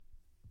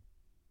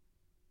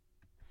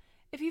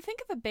If you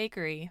think of a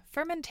bakery,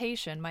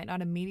 fermentation might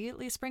not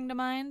immediately spring to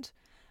mind,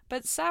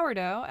 but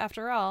sourdough,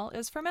 after all,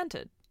 is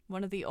fermented,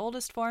 one of the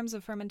oldest forms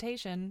of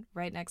fermentation,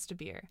 right next to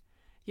beer.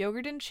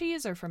 Yogurt and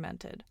cheese are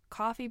fermented,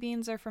 coffee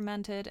beans are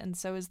fermented, and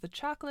so is the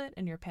chocolate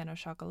in your pain au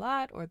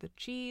chocolat or the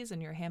cheese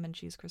in your ham and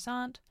cheese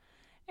croissant.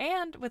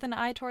 And with an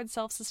eye toward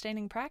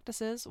self-sustaining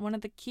practices, one of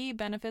the key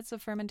benefits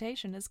of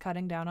fermentation is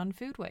cutting down on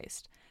food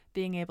waste,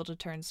 being able to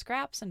turn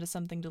scraps into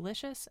something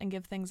delicious and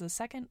give things a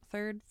second,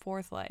 third,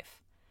 fourth life.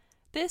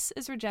 This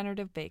is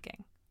Regenerative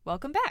Baking.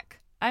 Welcome back!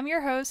 I'm your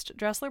host,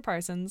 Dressler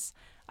Parsons.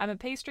 I'm a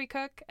pastry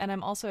cook, and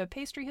I'm also a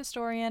pastry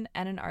historian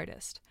and an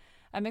artist.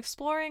 I'm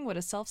exploring what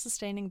a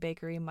self-sustaining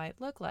bakery might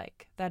look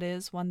like, that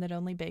is, one that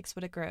only bakes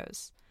what it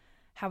grows.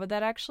 How would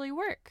that actually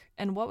work?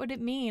 And what would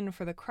it mean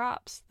for the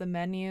crops, the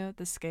menu,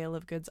 the scale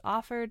of goods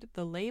offered,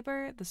 the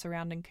labor, the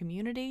surrounding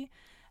community,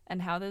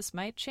 and how this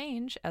might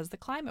change as the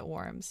climate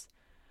warms?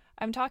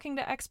 I'm talking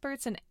to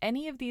experts in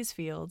any of these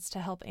fields to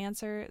help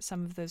answer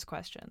some of those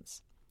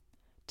questions.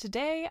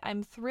 Today,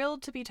 I'm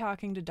thrilled to be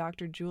talking to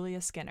Dr.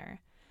 Julia Skinner.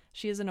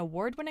 She is an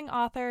award-winning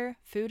author,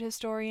 food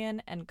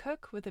historian, and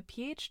cook with a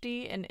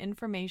PhD in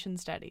information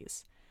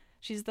studies.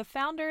 She's the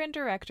founder and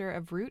director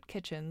of Root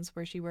Kitchens,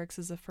 where she works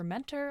as a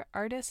fermenter,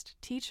 artist,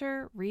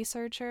 teacher,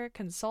 researcher,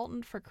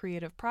 consultant for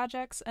creative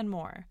projects, and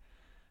more.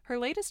 Her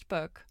latest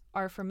book,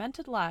 Our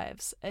Fermented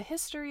Lives, A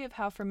History of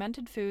How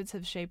Fermented Foods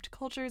Have Shaped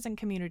Cultures and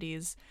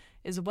Communities,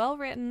 is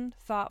well-written,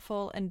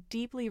 thoughtful, and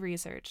deeply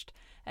researched,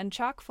 and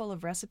chock full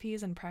of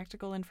recipes and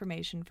practical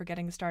information for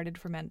getting started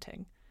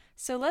fermenting.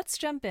 So let's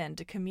jump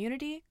into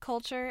community,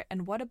 culture,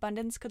 and what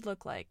abundance could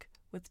look like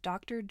with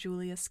Dr.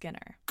 Julia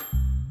Skinner.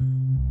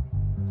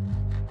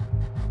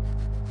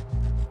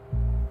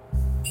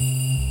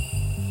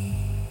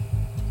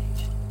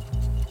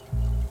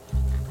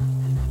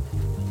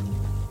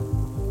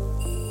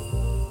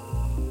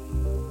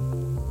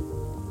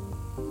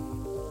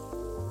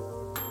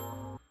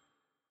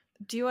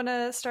 Do you want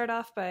to start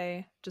off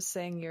by just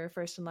saying your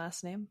first and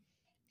last name?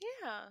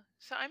 Yeah,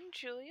 so I'm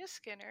Julia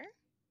Skinner.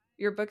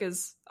 Your book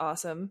is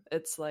awesome.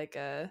 It's like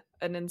an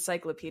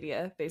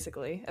encyclopedia,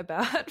 basically,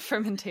 about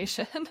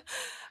fermentation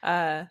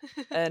and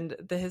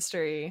the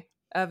history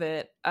of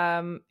it.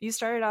 You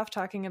started off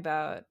talking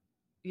about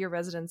your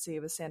residency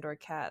with Sandor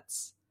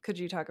Katz. Could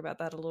you talk about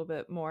that a little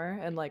bit more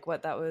and like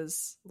what that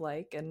was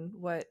like and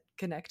what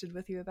connected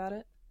with you about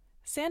it?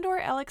 Sandor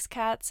Alex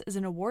Katz is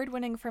an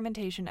award-winning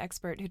fermentation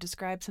expert who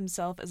describes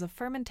himself as a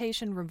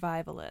fermentation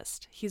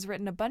revivalist. He's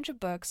written a bunch of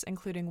books,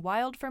 including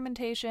Wild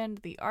Fermentation,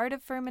 The Art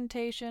of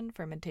Fermentation,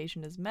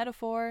 Fermentation as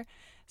Metaphor,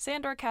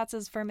 Sandor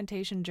Katz's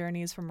fermentation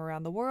journeys from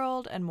around the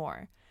world, and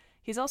more.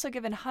 He's also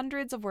given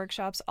hundreds of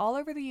workshops all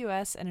over the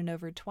U.S. and in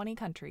over 20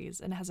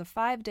 countries, and has a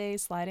 5-day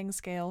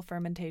sliding-scale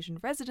fermentation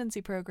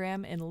residency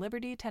program in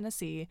Liberty,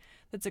 Tennessee,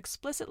 that's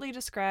explicitly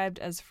described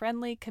as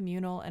friendly,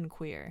 communal, and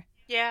queer.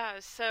 Yeah,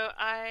 so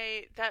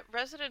that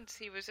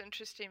residency was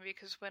interesting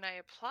because when I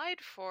applied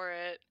for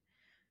it,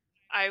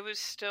 I was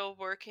still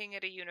working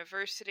at a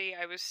university.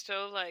 I was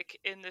still like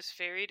in this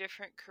very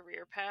different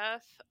career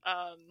path.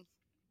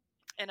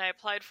 And I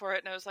applied for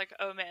it and I was like,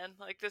 oh man,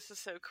 like this is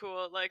so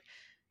cool. Like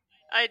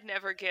I'd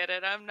never get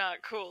it. I'm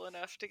not cool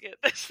enough to get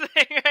this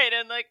thing, right?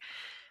 And like,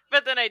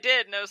 but then I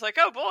did, and I was like,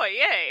 oh boy,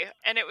 yay.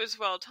 And it was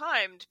well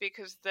timed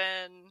because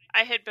then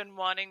I had been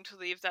wanting to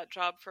leave that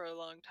job for a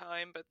long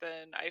time, but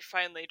then I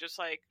finally just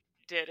like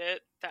did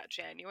it that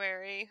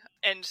January.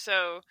 And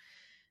so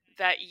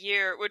that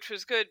year, which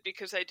was good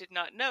because I did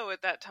not know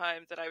at that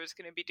time that I was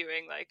going to be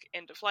doing like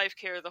end of life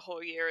care the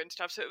whole year and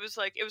stuff. So it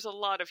was a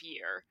lot of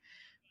year.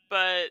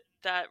 But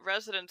that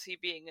residency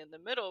being in the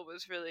middle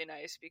was really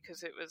nice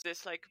because it was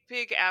this like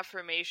big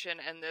affirmation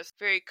and this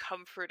very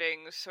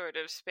comforting sort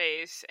of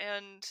space.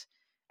 And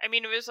I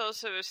mean, it was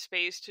also a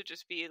space to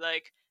just be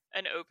like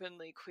an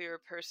openly queer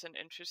person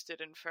interested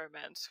in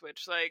ferments,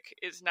 which like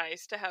is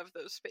nice to have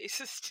those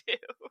spaces too.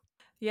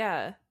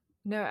 Yeah.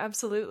 No,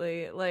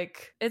 absolutely.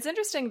 Like, it's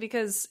interesting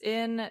because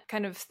in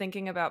kind of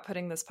thinking about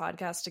putting this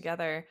podcast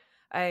together,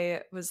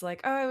 I was like,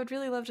 oh, I would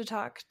really love to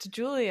talk to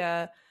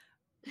Julia,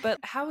 but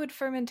how would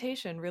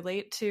fermentation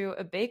relate to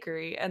a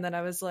bakery? And then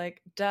I was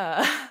like,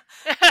 duh.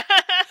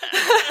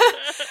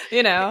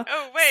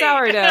 Oh, wait.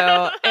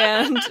 Sourdough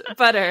and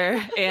butter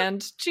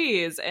and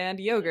cheese and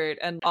yogurt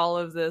and all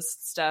of this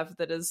stuff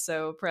that is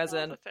so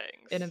present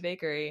in a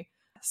bakery.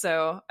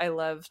 So I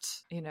loved,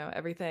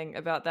 everything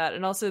about that.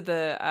 And also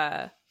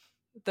the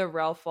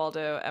Ralph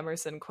Waldo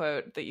Emerson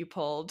quote that you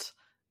pulled.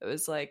 It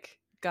was like,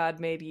 God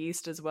made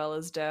yeast as well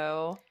as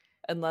dough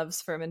and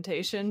loves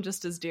fermentation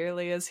just as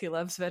dearly as he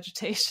loves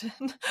vegetation.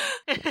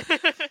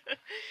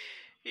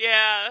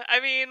 Yeah, I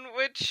mean,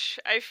 which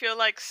I feel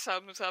like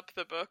sums up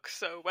the book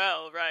so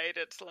well, right?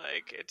 It's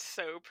like, it's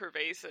so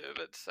pervasive,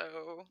 it's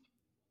so,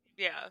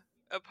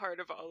 a part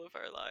of all of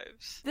our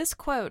lives. This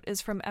quote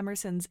is from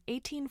Emerson's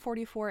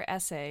 1844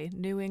 essay,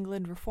 New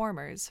England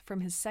Reformers, from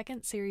his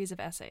second series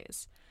of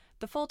essays.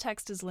 The full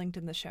text is linked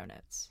in the show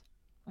notes.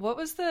 What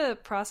was the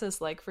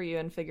process like for you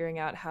in figuring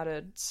out how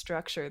to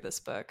structure this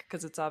book?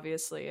 Because it's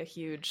obviously a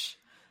huge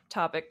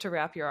topic to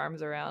wrap your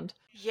arms around.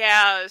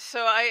 Yeah,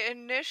 so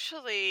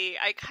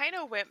I kind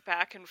of went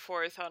back and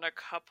forth on a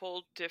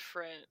couple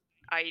different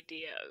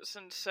ideas.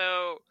 And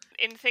so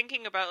in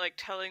thinking about like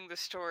telling the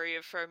story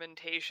of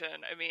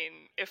fermentation, I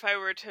mean, if I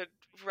were to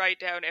write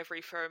down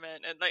every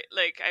ferment and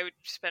like I would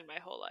spend my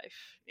whole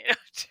life,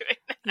 doing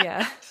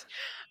Yeah.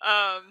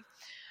 that.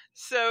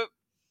 So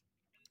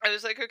I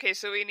was like, okay,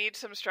 so we need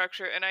some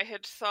structure. And I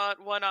had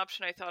thought one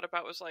option I thought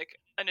about was like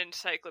an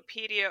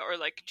encyclopedia or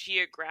like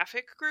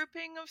geographic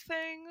grouping of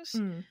things.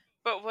 Mm.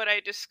 But what I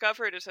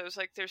discovered is I was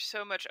like, there's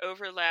so much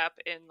overlap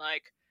in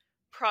like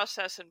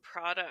process and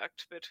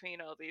product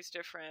between all these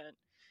different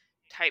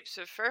types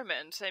of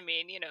ferments. I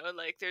mean,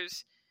 like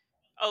there's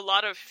a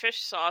lot of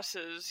fish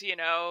sauces,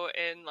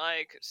 in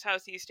like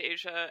Southeast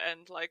Asia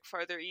and like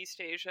farther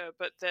East Asia,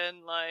 but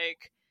then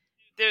like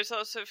there's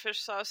also fish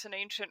sauce in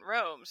ancient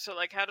Rome. So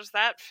like how does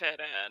that fit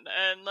in?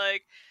 And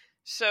like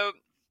so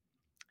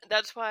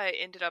that's why I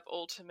ended up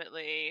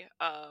ultimately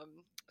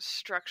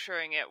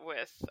structuring it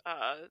with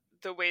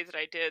the way that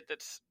I did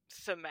that's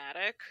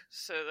thematic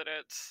so that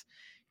it's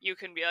you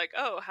can be like,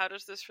 oh, how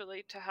does this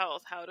relate to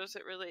health? How does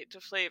it relate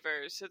to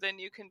flavor? So then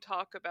you can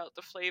talk about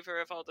the flavor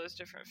of all those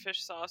different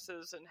fish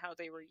sauces and how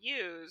they were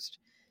used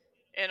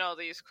in all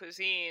these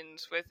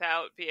cuisines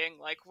without being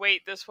like,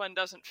 wait, this one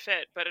doesn't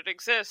fit, but it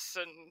exists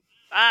and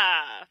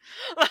ah.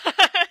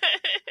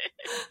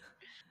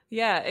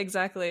 Yeah,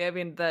 exactly. I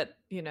mean, that,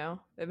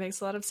 it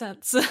makes a lot of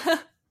sense.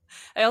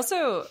 I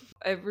also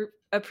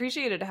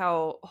appreciated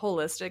how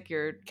holistic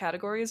your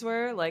categories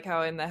were, like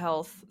how in the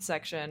health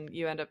section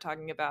you end up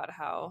talking about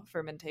how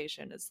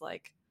fermentation is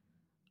like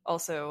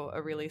also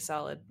a really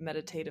solid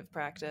meditative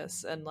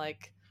practice and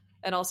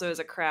also as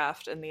a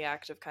craft and the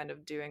act of kind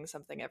of doing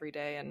something every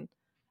day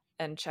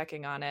and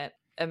checking on it.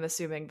 I'm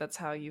assuming that's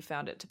how you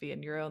found it to be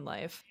in your own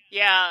life.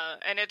 Yeah,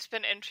 and it's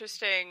been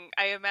interesting.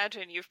 I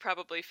imagine you've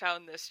probably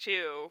found this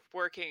too,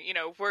 working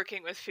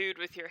with food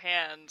with your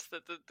hands,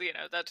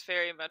 that's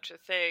very much a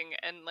thing.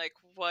 And like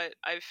what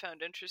I've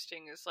found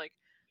interesting is like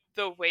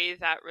the way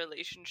that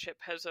relationship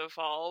has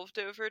evolved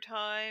over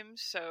time.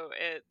 So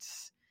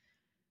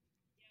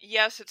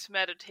yes, it's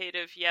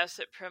meditative. Yes,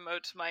 it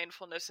promotes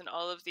mindfulness and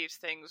all of these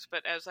things.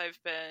 But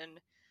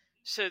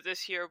so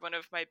this year, one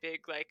of my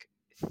big like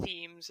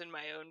themes in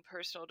my own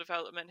personal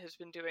development has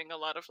been doing a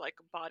lot of like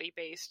body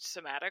based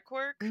somatic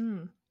work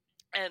Mm.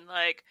 and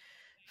like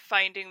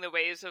finding the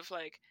ways of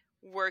like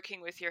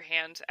working with your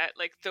hands at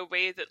like the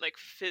way that like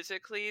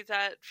physically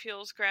that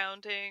feels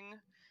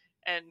grounding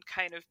and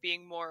kind of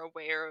being more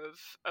aware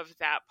of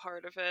that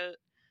part of it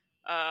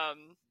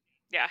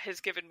yeah,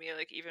 has given me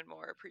like even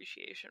more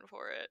appreciation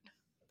for it.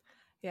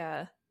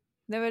 Yeah.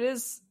 No, it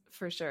is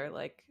for sure.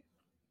 Like,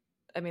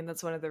 I mean,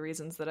 that's one of the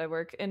reasons that I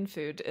work in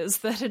food is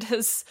that it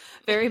is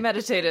very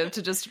meditative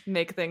to just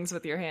make things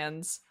with your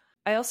hands.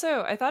 I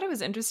thought it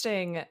was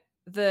interesting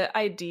the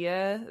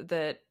idea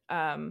that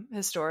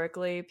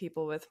historically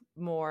people with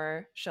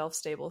more shelf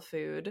stable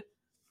food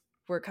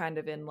were kind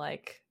of in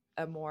like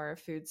a more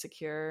food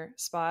secure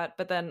spot,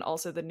 but then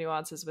also the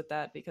nuances with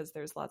that because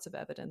there's lots of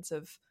evidence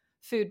of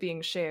food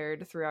being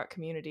shared throughout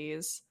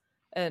communities.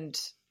 And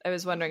I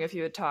was wondering if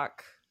you would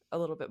talk a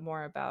little bit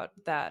more about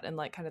that and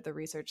like kind of the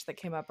research that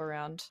came up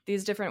around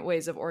these different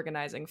ways of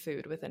organizing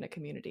food within a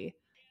community.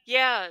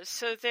 Yeah,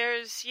 so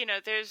there's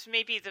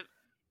maybe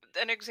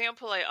an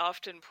example I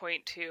often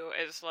point to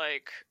as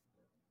like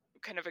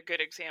kind of a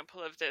good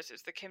example of this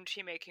is the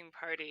kimchi making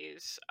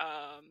parties,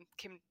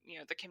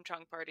 the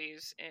kimchong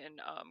parties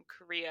in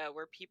Korea,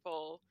 where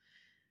people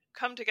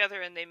come together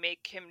and they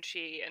make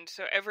kimchi, and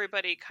so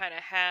everybody kind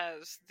of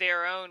has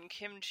their own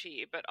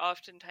kimchi, but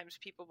oftentimes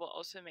people will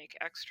also make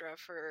extra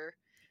for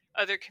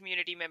other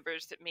community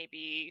members that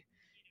maybe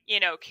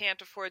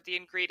can't afford the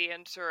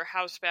ingredients or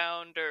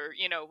housebound or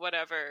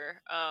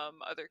whatever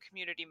other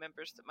community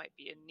members that might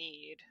be in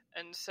need.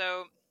 And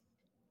so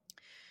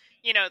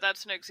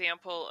that's an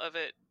example of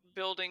it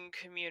building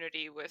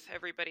community with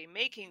everybody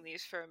making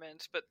these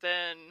ferments, but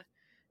then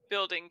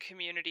building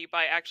community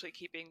by actually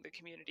keeping the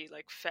community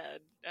like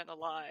fed and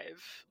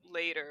alive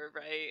later,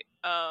 right?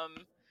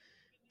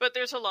 But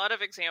there's a lot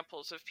of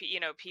examples of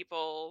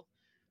people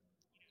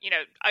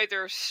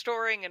either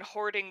storing and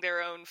hoarding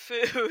their own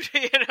food,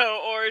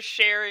 or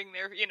sharing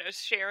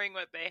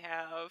what they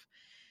have.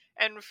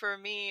 And for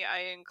me,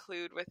 I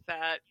include with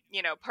that,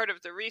 part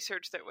of the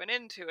research that went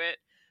into it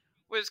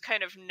was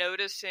kind of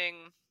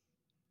noticing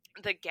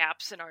the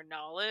gaps in our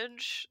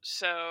knowledge.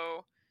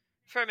 So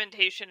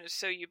fermentation is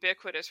so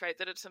ubiquitous, right,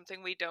 that it's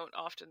something we don't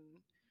often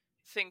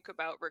think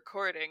about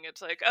recording.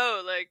 It's like,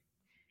 oh, like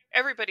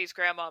everybody's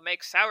grandma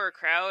makes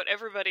sauerkraut,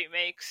 everybody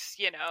makes,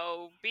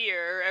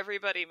 beer,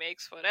 everybody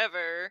makes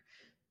whatever.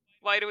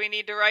 Why do we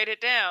need to write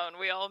it down?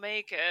 We all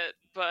make it,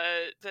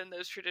 but then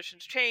those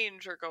traditions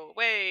change or go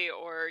away,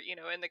 or,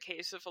 in the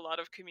case of a lot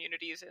of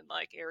communities in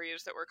like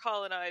areas that were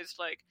colonized,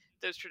 like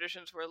those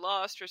traditions were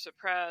lost or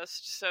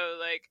suppressed. So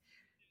like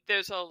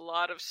there's a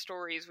lot of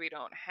stories we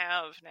don't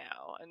have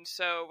now. And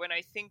so when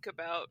I think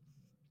about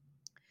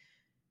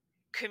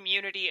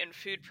community and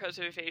food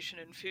preservation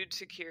and food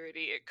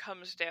security, it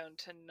comes down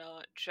to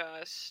not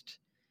just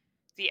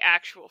the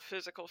actual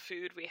physical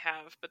food we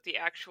have, but the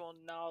actual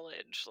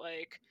knowledge,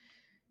 like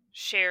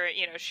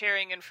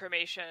sharing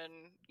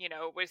information,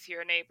 with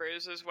your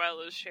neighbors, as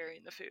well as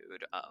sharing the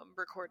food,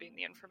 recording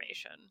the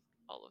information,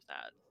 all of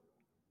that.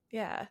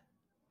 Yeah.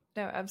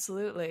 No,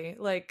 absolutely.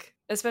 Like,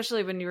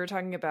 especially when you were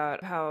talking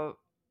about how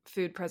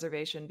food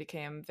preservation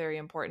became very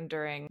important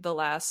during the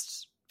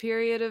last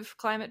period of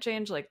climate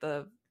change, like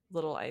the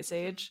little ice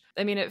Mm-hmm. age.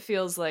 I mean, it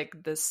feels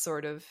like this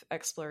sort of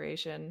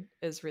exploration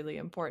is really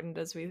important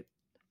as we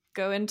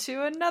go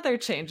into another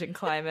changing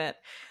climate.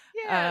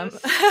 Um,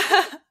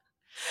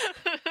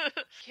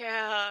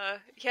 Yes.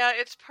 Yeah,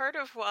 it's part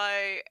of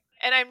why,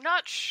 and I'm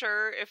not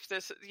sure if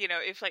this,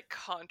 if like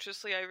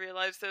consciously I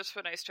realized this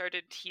when I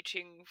started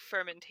teaching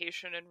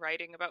fermentation and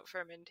writing about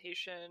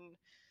fermentation,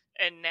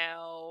 and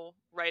now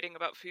writing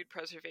about food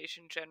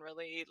preservation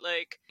generally.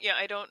 Like, yeah,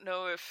 I don't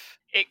know if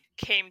it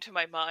came to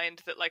my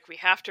mind that like we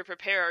have to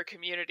prepare our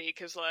community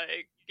because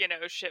like,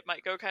 shit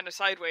might go kind of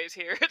sideways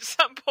here at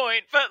some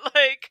point, but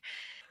like,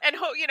 and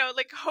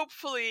like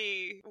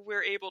hopefully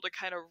we're able to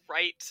kind of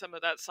right some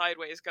of that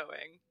sideways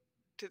going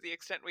to the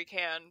extent we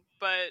can.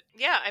 But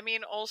yeah, I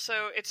mean,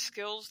 also it's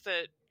skills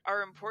that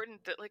are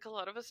important that like a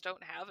lot of us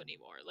don't have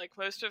anymore. Like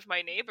most of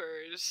my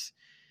neighbors,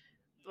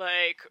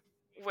 like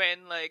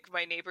when like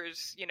my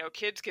neighbors,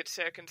 kids get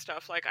sick and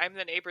stuff, like I'm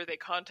the neighbor they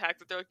contact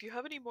that they're like, do you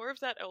have any more of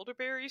that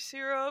elderberry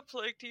syrup?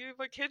 Like,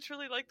 my kids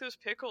really like those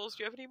pickles,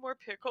 do you have any more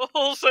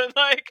pickles? And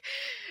like,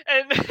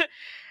 and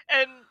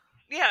and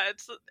yeah,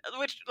 it's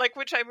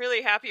which I'm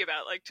really happy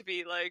about, like to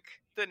be like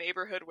the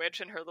neighborhood witch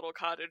in her little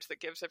cottage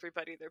that gives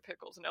everybody their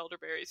pickles and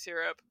elderberry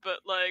syrup. But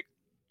like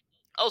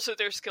also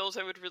there's skills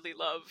I would really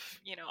love,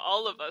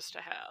 all of us to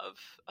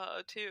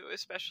have, too,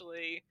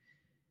 especially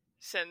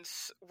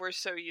since we're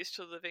so used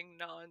to living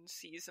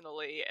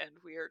non-seasonally, and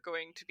we are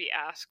going to be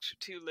asked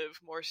to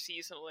live more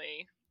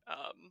seasonally,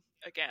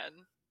 again.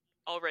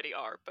 Already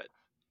are, but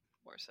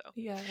more so.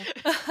 yeah.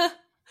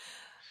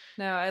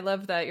 No, I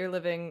love that you're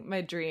living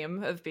my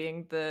dream of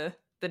being the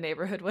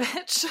neighborhood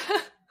witch.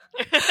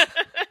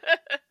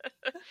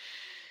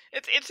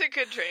 It's a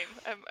good dream.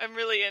 I'm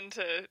really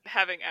into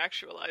having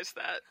actualized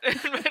that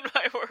in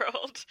my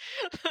world.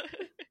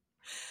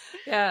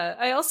 Yeah,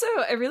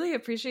 I really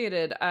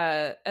appreciated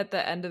at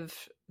the end of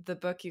the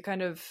book you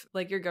kind of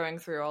like you're going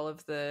through all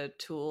of the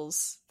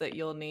tools that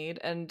you'll need,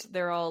 and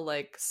they're all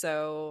like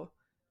so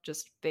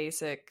just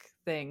basic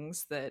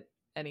things that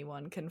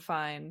anyone can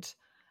find.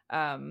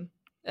 And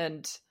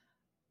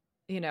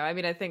I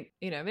mean, I think,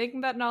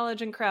 making that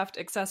knowledge and craft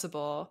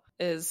accessible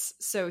is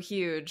so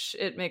huge.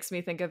 It makes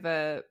me think of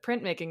a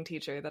printmaking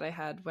teacher that I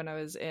had when I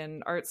was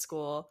in art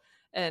school.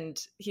 And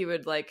he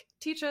would like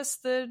teach us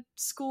the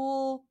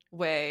school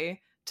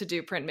way to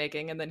do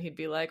printmaking. And then he'd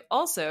be like,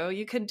 also,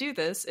 you can do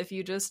this if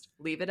you just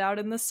leave it out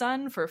in the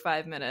sun for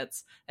 5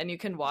 minutes and you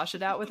can wash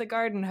it out with a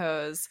garden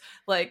hose.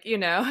 Like,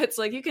 it's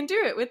like you can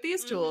do it with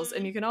these tools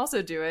and you can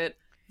also do it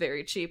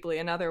very cheaply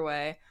another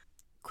way.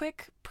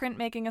 Quick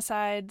printmaking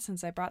aside,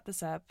 since I brought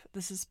this up,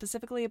 this is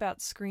specifically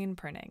about screen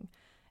printing.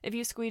 If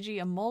you squeegee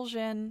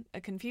emulsion, a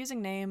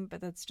confusing name,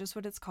 but that's just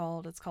what it's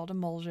called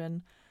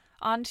emulsion,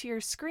 onto your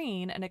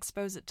screen and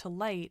expose it to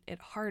light, it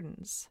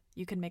hardens.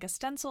 You can make a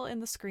stencil in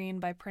the screen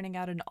by printing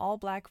out an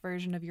all-black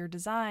version of your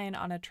design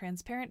on a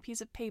transparent piece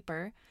of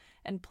paper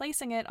and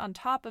placing it on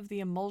top of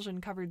the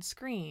emulsion-covered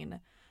screen.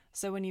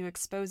 So when you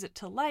expose it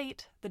to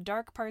light, the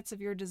dark parts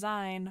of your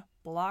design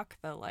block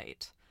the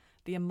light.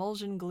 The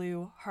emulsion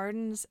glue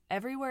hardens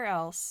everywhere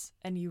else,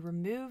 and you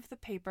remove the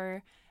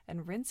paper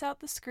and rinse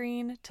out the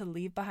screen to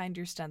leave behind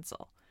your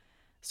stencil.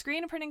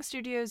 Screen printing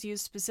studios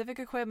use specific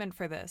equipment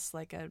for this,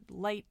 like a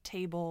light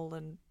table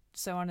and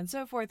so on and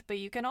so forth, but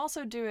you can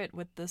also do it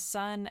with the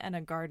sun and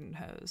a garden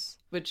hose.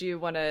 Would you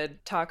want to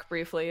talk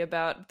briefly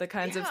about the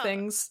kinds of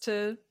things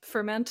to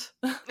ferment?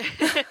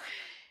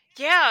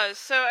 Yeah,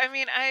 so I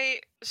mean,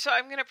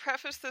 I'm going to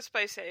preface this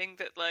by saying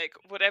that like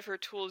whatever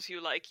tools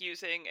you like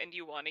using and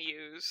you want to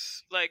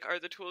use, like, are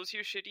the tools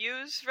you should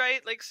use,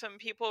 right? Like some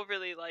people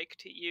really like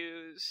to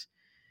use,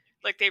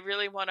 like they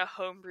really want to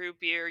homebrew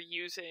beer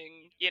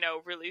using,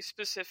 really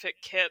specific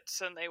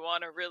kits, and they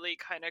want to really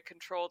kind of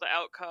control the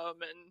outcome,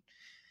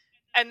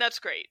 and that's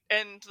great,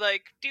 and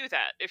like do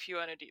that if you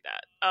want to do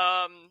that.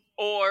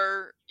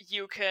 Or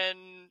you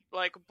can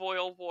like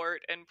boil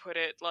wort and put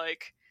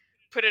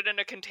it in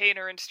a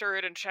container and stir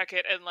it and check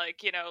it, and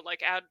like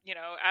like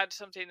add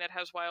something that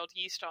has wild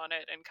yeast on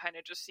it and kind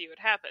of just see what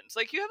happens.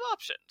 Like, you have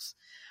options.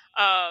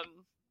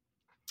 um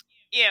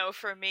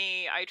for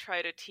me, I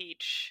try to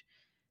teach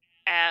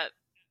at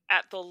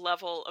the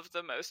level of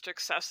the most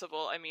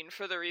accessible. I mean,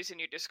 for the reason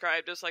you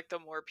described, is like the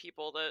more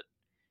people that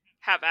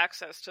have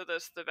access to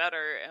this, the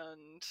better.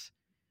 And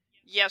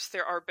yes,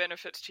 there are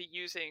benefits to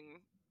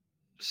using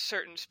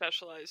certain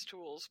specialized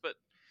tools, but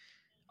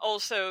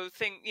also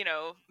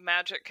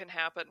magic can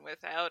happen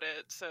without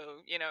it. So,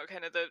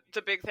 kind of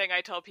the big thing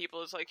I tell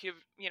people is like,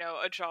 you've,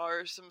 a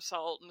jar, some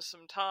salt, and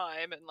some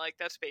time, and like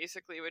that's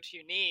basically what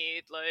you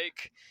need.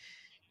 Like,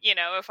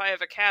 if I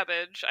have a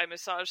cabbage, I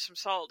massage some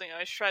salt,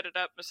 I shred it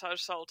up,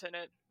 massage salt in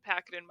it,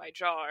 pack it in my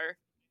jar,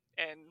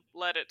 and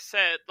let it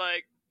sit.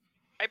 Like,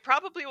 I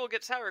probably will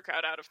get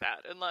sauerkraut out of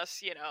that,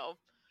 unless,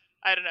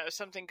 I don't know,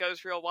 something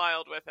goes real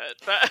wild with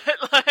it. But,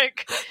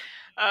 like,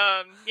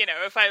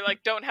 if I,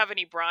 like, don't have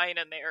any brine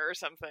in there or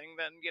something,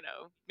 then,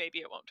 maybe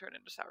it won't turn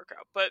into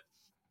sauerkraut. But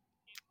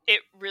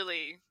it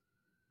really,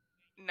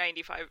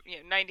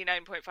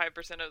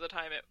 99.5% of the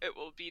time, it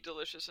will be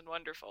delicious and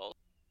wonderful.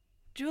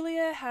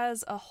 Julia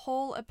has a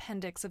whole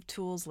appendix of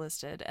tools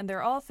listed, and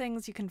they're all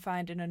things you can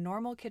find in a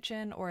normal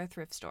kitchen or a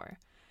thrift store.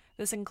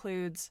 This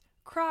includes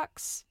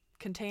crocks,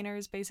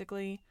 containers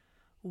basically,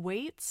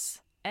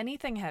 weights,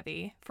 anything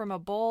heavy, from a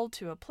bowl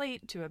to a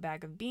plate to a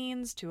bag of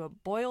beans to a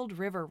boiled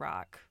river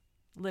rock,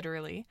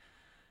 literally,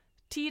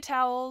 tea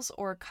towels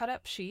or cut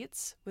up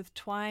sheets with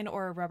twine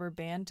or a rubber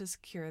band to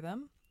secure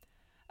them,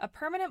 a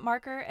permanent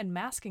marker and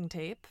masking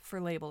tape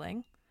for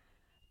labeling,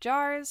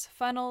 jars,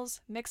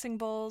 funnels, mixing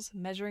bowls,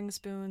 measuring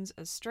spoons,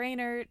 a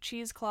strainer,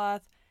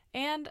 cheesecloth,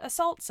 and a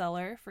salt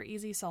cellar for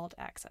easy salt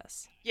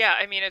access. Yeah,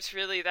 I mean, it's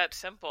really that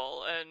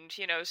simple. And,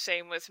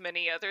 same with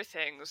many other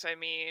things. I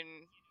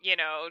mean,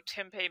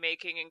 tempeh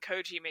making and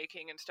koji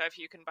making and stuff,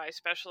 you can buy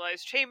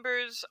specialized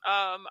chambers.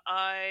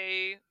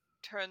 I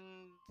turn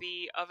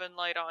the oven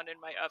light on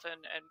in my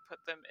oven and put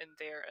them in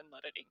there and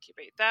let it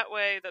incubate that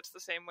way. That's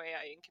the same way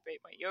I incubate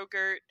my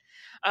yogurt.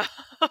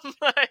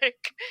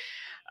 Like,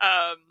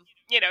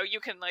 you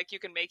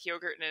can make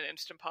yogurt in an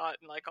Instant Pot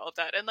and like all of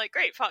that. And like,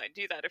 great, fine,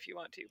 do that if you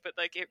want to. But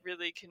like, it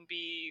really can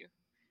be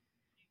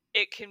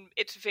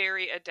it's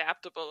very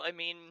adaptable. I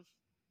mean,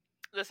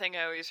 the thing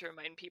I always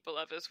remind people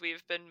of is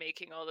we've been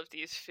making all of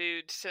these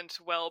foods since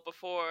well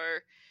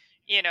before,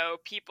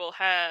 people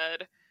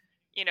had,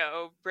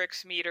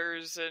 bricks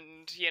meters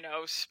and,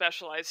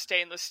 specialized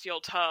stainless steel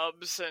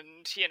tubs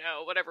and,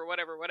 whatever.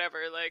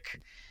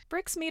 Like,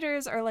 Brix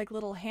meters are like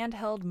little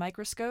handheld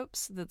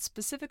microscopes that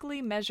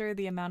specifically measure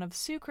the amount of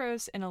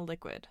sucrose in a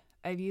liquid.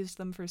 I've used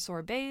them for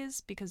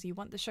sorbets because you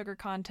want the sugar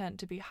content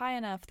to be high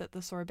enough that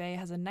the sorbet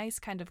has a nice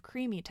kind of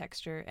creamy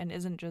texture and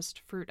isn't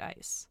just fruit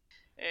ice.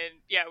 And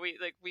yeah,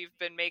 we've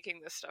been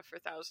making this stuff for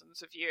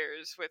thousands of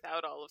years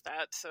without all of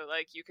that, so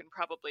like you can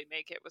probably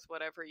make it with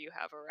whatever you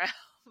have around.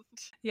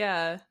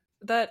 Yeah,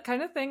 that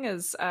kind of thing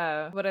is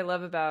what I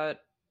love about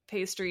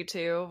pastry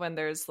too, when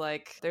there's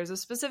a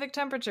specific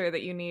temperature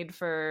that you need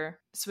for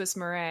Swiss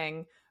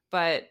meringue,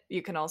 but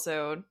you can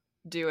also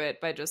do it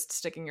by just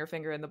sticking your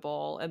finger in the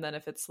bowl, and then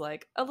if it's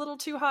like a little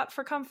too hot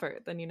for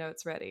comfort, then you know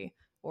it's ready.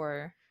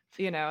 Or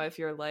if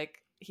you're like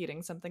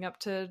heating something up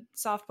to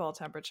softball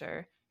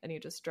temperature and you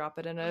just drop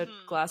it in a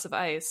glass of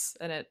ice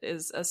and it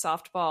is a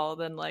soft ball,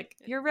 then like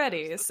you're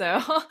ready.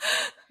 So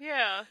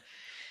yeah,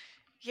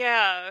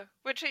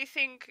 which I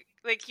think,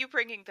 like, you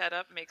bringing that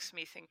up makes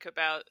me think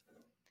about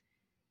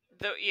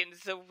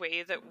the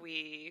way that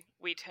we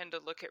tend to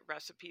look at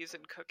recipes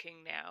and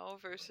cooking now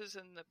versus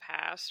in the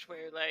past,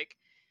 where like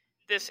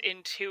this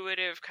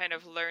intuitive kind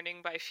of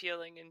learning by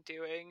feeling and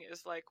doing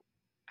is like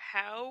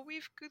how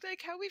we've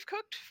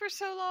cooked for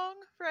so long,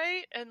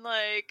 right? And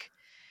like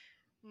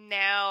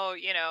now,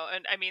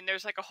 and I mean,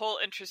 there's like a whole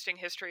interesting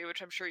history,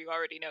 which I'm sure you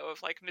already know,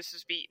 of like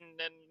Mrs. Beaton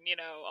and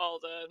all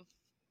the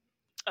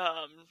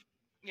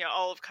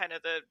all of kind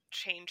of the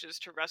changes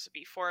to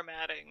recipe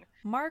formatting.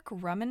 Mark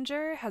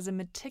Rumminger has a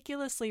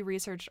meticulously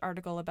researched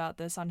article about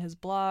this on his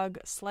blog,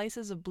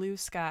 Slices of Blue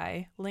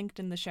Sky, linked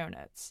in the show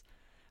notes.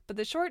 But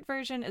the short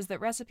version is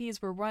that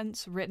recipes were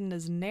once written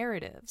as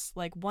narratives,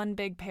 like one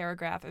big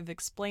paragraph of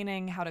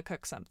explaining how to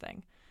cook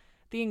something.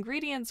 The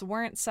ingredients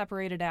weren't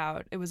separated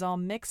out, it was all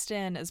mixed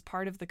in as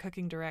part of the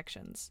cooking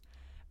directions.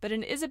 But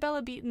in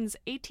Isabella Beaton's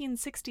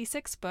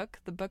 1866 book,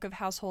 The Book of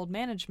Household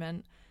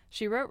Management,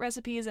 she wrote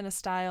recipes in a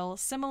style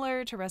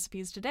similar to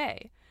recipes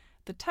today.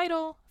 The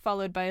title,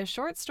 followed by a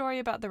short story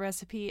about the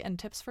recipe and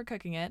tips for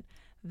cooking it,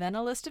 then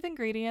a list of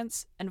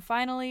ingredients, and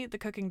finally the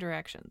cooking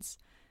directions.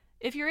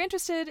 If you're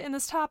interested in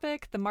this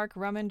topic, the Mark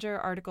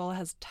Rumminger article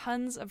has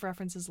tons of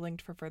references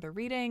linked for further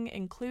reading,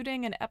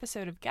 including an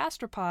episode of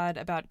Gastropod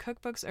about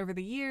cookbooks over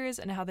the years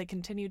and how they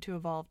continue to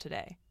evolve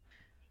today.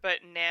 But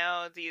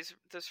now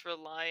this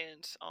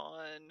reliance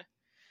on,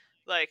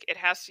 like, it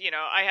has to,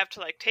 I have to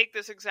like take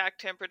this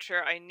exact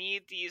temperature, I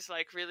need these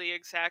like really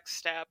exact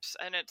steps,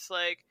 and it's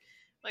like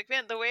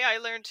man, the way I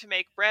learned to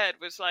make bread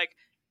was like,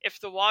 if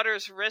the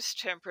water's wrist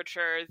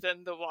temperature,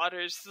 then the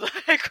water's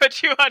like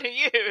what you want to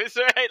use,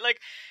 right? Like,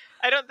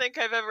 I don't think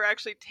I've ever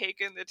actually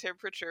taken the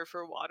temperature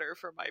for water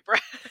for my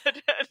bread.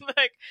 And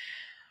like,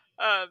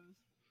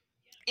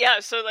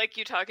 yeah, so like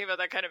you talking about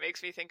that kind of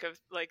makes me think of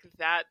like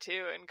that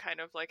too, and kind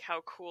of like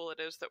how cool it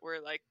is that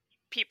we're like,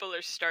 people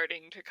are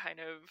starting to kind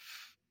of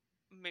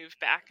move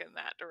back in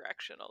that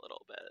direction a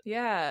little bit.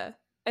 Yeah.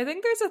 I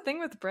think there's a thing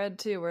with bread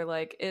too, where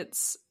like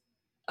it's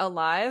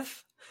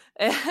alive.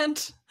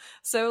 And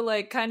so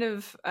like kind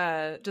of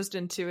just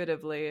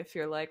intuitively, if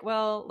you're like,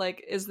 well,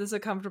 like, is this a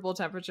comfortable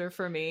temperature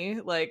for me?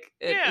 Like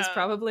it is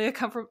probably a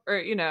comfort,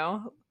 or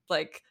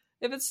like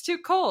if it's too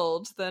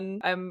cold,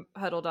 then I'm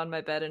huddled on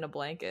my bed in a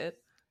blanket.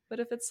 But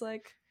if it's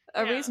like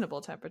a Yeah.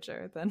 reasonable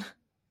temperature, then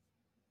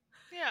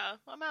Yeah,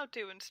 I'm out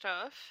doing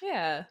stuff.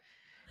 yeah.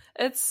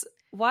 It's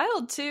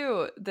wild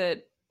too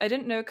that I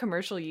didn't know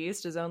commercial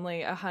yeast is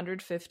only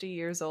 150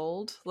 years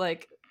old.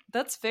 Like,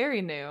 that's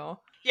very new.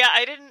 Yeah,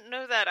 I didn't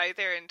know that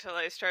either until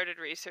I started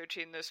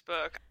researching this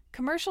book.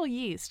 Commercial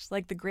yeast,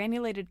 like the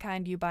granulated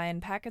kind you buy in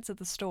packets at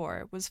the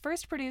store, was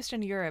first produced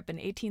in Europe in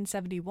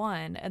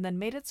 1871 and then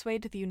made its way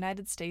to the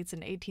United States in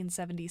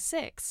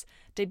 1876,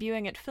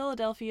 debuting at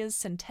Philadelphia's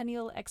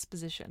Centennial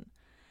Exposition.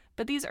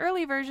 But these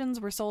early versions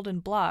were sold in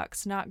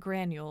blocks, not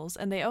granules,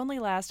 and they only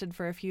lasted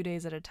for a few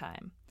days at a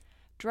time.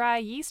 Dry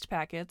yeast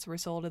packets were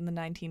sold in the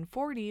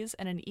 1940s,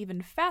 and an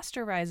even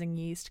faster rising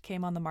yeast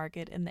came on the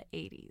market in the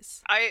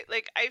 80s. I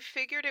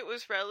figured it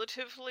was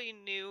relatively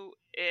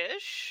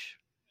new-ish,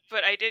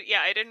 but I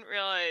didn't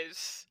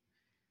realize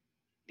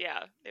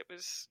it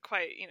was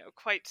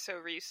quite so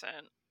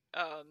recent.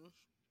 Um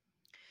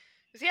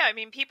yeah, I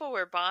mean, people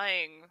were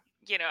buying,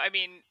 I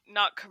mean,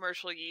 not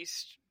commercial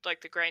yeast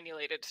like the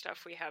granulated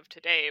stuff we have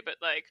today, but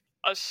like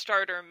a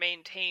starter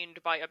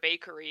maintained by a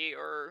bakery,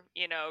 or,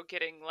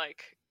 getting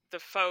like the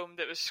foam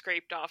that was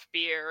scraped off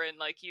beer and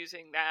like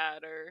using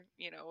that, or,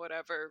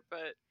 whatever.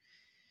 But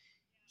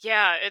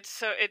yeah, it's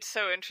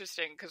so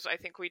interesting because I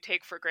think we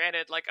take for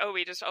granted, like, oh,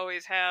 we just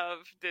always have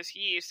this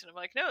yeast, and I'm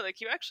like, no,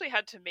 like, you actually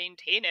had to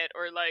maintain it,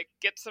 or like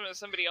get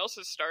somebody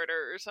else's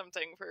starter or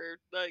something for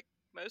like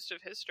most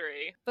of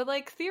history. But,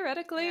 like,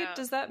 theoretically, Yeah.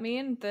 does that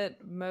mean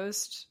that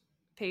most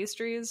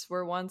pastries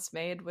were once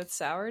made with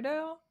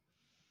sourdough?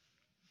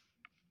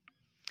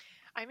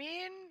 I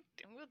mean,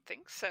 I would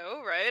think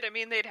so, right? I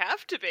mean, they'd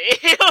have to be.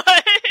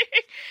 Like,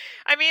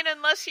 I mean,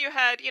 unless you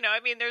had, I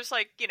mean, there's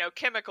like,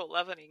 chemical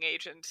leavening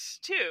agents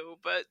too,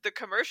 but the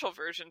commercial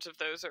versions of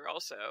those are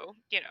also,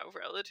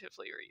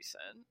 relatively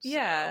recent.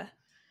 Yeah. So,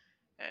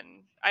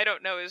 and I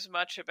don't know as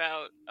much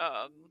about,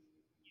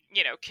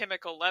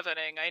 chemical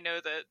leavening. I know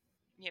that,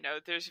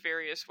 there's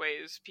various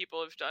ways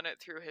people have done it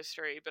through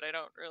history, but I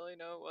don't really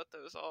know what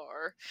those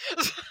are.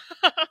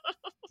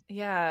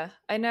 Yeah,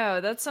 I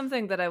know. That's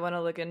something that I want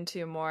to look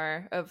into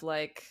more of,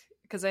 like,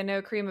 because I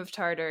know cream of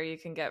tartar you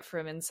can get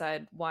from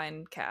inside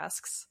wine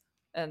casks.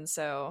 And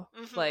so,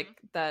 like,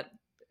 Mm-hmm. that,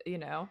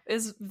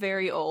 is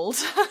very old.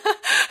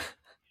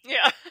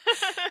 Yeah.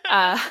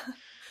 uh,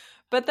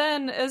 but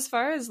then, as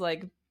far as,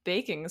 like,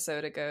 baking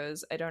soda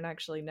goes, I don't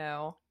actually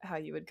know how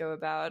you would go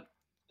about.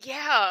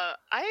 Yeah,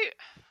 I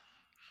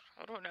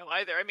don't know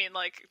either. I mean,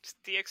 like,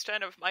 the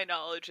extent of my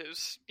knowledge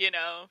is,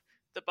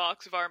 the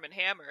box of Arm&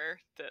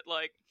 Hammer that,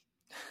 like,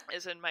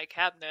 is in my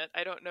cabinet.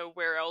 I don't know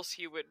where else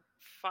you would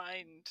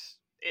find,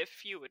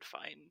 if you would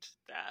find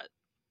that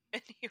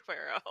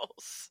anywhere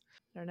else.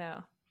 I don't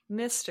know.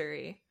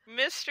 Mystery.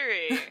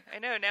 Mystery. I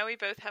know, now we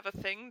both have a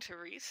thing to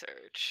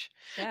research.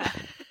 Yeah.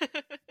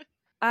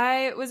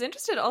 I was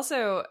interested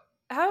also,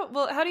 how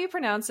do you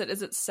pronounce it?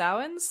 Is it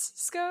Sowens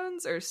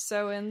scones or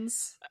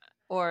Sowens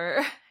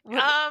or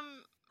what?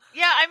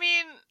 Yeah, I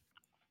mean,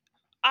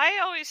 I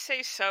always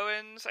say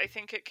Sowens. I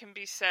think it can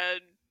be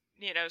said,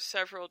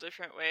 several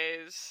different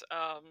ways.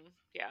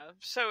 Yeah,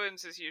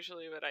 Sowens is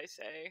usually what I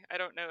say. I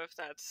don't know if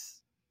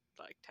that's,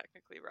 like,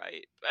 technically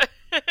right, but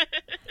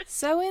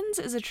Sowens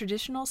is a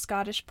traditional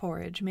Scottish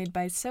porridge made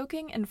by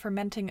soaking and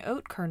fermenting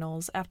oat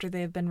kernels after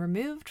they have been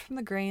removed from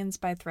the grains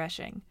by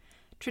threshing.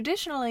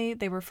 Traditionally,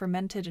 they were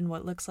fermented in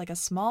what looks like a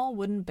small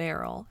wooden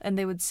barrel, and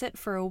they would sit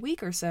for a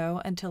week or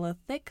so until a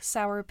thick,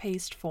 sour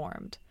paste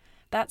formed.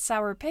 That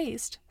sour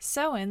paste,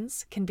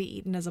 Sowens, can be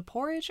eaten as a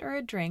porridge or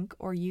a drink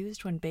or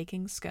used when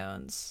baking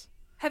scones.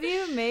 Have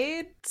you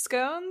made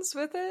scones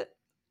with it?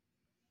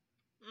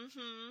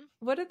 mm-hmm.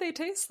 What did they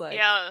taste like?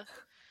 Yeah.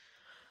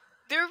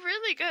 They're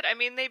really good. I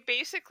mean, they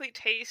basically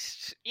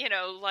taste,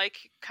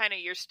 like kind of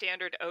your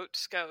standard oat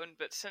scone,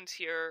 but since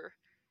you're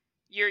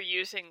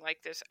using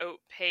like this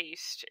oat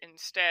paste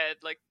instead,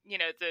 like, you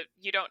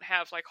don't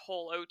have like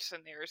whole oats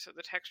in there, so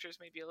the textures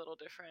may be a little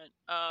different.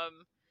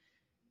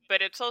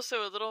 But it's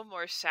also a little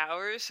more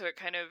sour, so it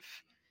kind of,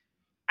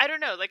 I don't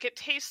know, like, it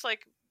tastes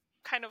like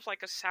kind of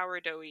like a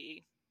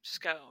sourdoughy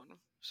scone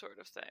sort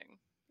of thing.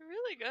 They're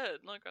really good.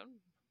 Like,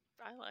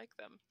 I like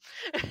them.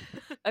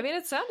 I mean,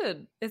 it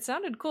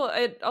sounded cool.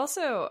 It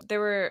also, there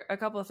were a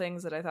couple of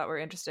things that I thought were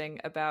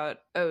interesting about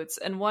oats,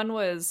 and one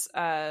was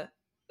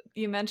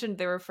you mentioned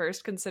they were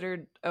first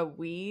considered a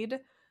weed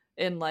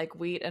in, like,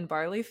 wheat and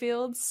barley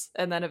fields,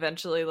 and then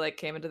eventually, like,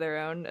 came into their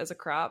own as a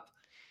crop.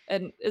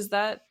 And is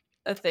that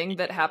a thing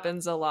that Yeah.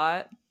 happens a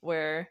lot,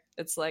 where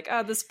it's like,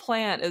 oh, this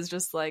plant is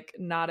just, like,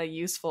 not a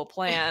useful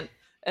plant,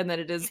 and then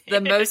it is the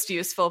most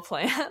useful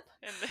plant?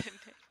 And then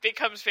it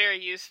becomes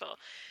very useful.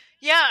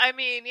 Yeah, I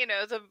mean,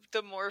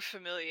 the more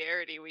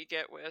familiarity we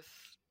get with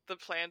the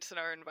plants in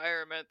our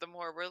environment, the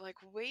more we're like,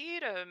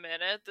 wait a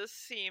minute, this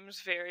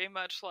seems very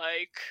much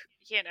like,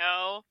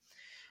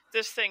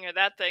 this thing or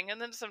that thing. And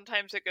then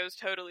sometimes it goes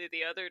totally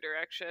the other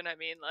direction. I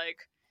mean,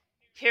 like,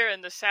 here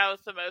in the South,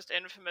 the most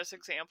infamous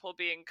example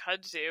being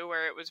kudzu,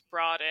 where it was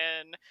brought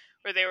in,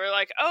 where they were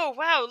like, "Oh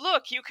wow,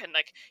 look, you can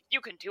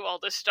do all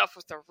this stuff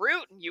with the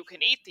root, and you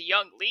can eat the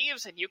young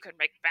leaves, and you can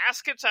make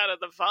baskets out of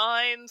the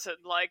vines, and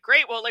like,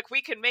 great, well, like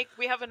we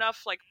have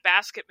enough like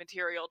basket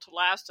material to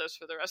last us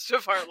for the rest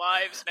of our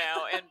lives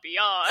now and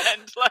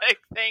beyond. Like,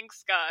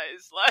 thanks,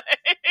 guys.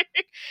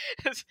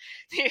 Like,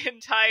 the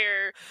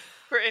entire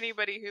for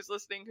anybody who's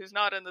listening who's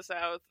not in the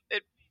South,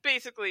 it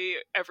basically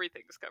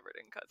everything's covered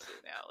in kudzu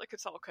now. Like,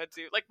 it's all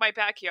kudzu. Like, my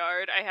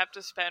backyard, I have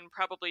to spend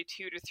probably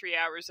 2 to 3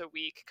 hours a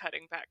week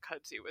cutting back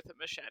kudzu with a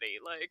machete.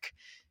 Like,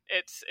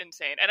 it's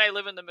insane. And I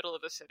live in the middle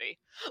of a city.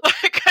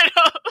 Like, I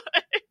don't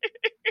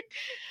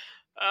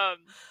um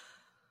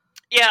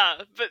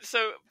yeah,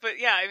 but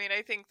yeah, I mean,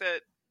 I think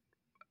that,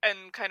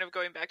 and kind of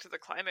going back to the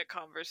climate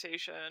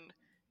conversation,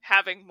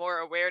 having more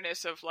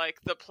awareness of like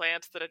the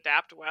plants that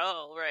adapt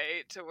well,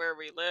 right, to where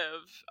we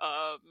live,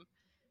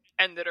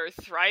 and that are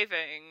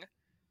thriving,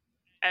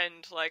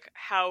 and like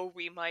how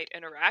we might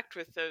interact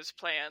with those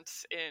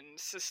plants in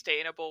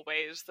sustainable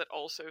ways that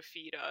also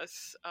feed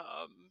us,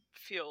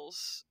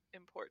 feels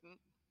important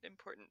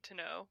to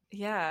know.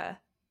 Yeah.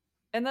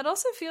 And that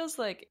also feels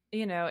like,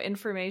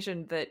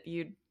 information that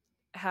you'd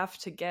have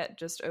to get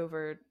just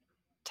over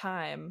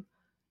time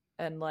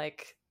and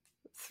like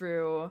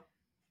through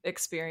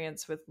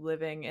experience with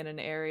living in an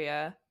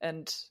area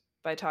and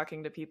by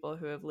talking to people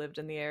who have lived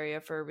in the area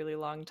for a really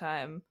long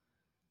time.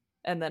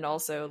 And then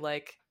also,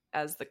 like,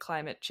 as the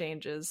climate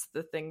changes,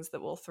 the things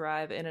that will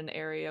thrive in an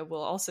area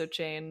will also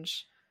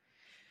change.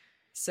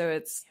 So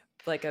it's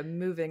like a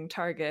moving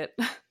target.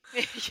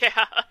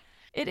 Yeah.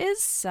 It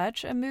is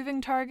such a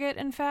moving target,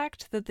 in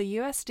fact, that the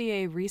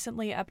USDA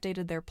recently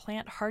updated their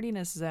plant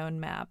hardiness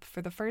zone map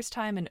for the first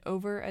time in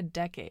over a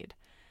decade.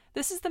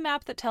 This is the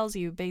map that tells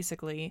you,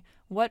 basically,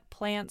 what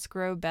plants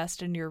grow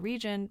best in your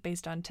region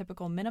based on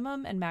typical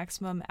minimum and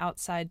maximum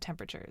outside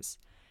temperatures.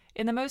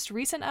 In the most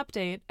recent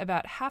update,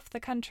 about half the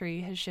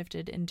country has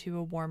shifted into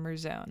a warmer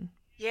zone.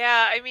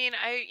 Yeah, I mean,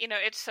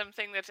 it's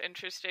something that's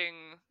interesting,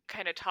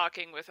 kind of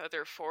talking with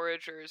other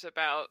foragers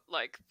about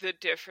like the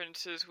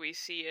differences we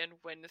see in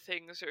when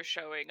things are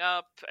showing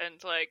up. And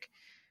like,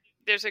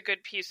 there's a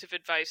good piece of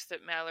advice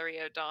that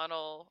Mallory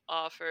O'Donnell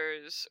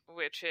offers,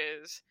 which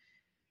is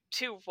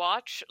to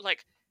watch,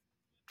 like,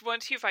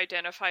 once you've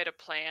identified a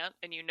plant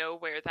and you know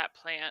where that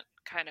plant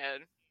kind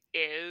of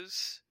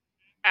is,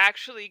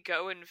 actually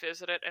go and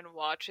visit it and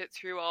watch it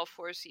through all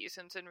 4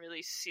 seasons and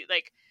really see,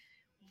 like,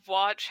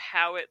 watch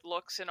how it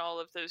looks in all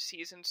of those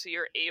seasons so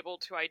you're able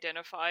to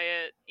identify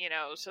it,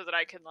 so that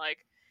I can,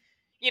 like,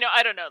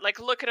 I don't know, like,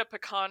 look at a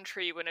pecan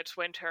tree when it's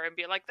winter and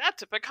be like,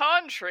 that's a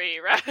pecan tree,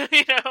 right?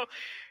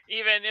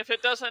 Even if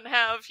it doesn't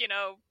have,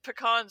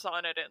 pecans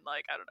on it in,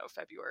 like, I don't know,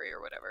 February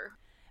or whatever.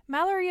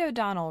 Mallory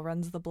O'Donnell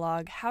runs the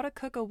blog How to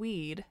Cook a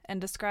Weed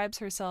and describes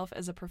herself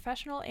as a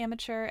professional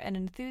amateur and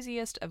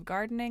enthusiast of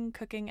gardening,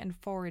 cooking, and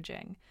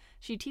foraging.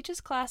 She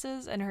teaches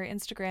classes, and her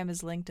Instagram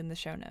is linked in the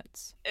show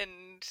notes.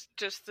 And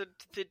just the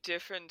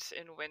difference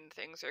in when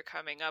things are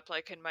coming up,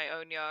 like in my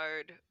own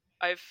yard,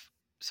 I've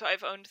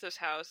owned this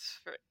house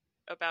for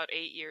about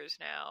 8 years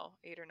now,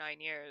 8 or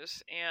 9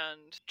 years,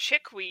 and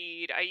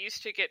chickweed, I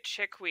used to get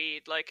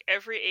chickweed like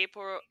every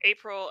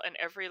April and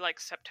every like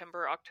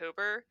September,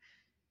 October.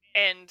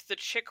 And the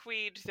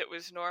chickweed that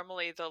was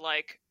normally the,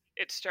 like,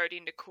 it's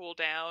starting to cool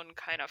down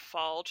kind of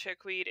fall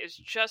chickweed is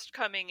just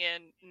coming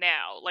in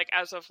now, like,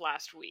 as of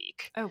last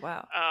week. Oh,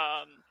 wow.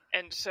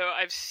 And so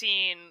I've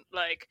seen,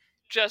 like,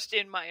 just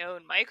in my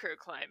own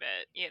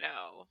microclimate,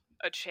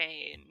 a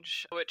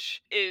change,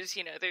 which is,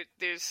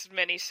 there's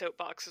many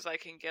soapboxes I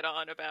can get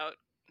on about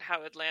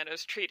how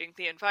Atlanta's treating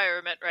the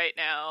environment right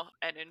now,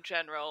 and in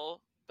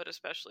general, but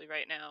especially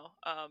right now.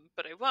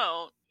 But I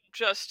won't,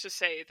 just to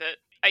say that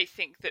I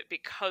think that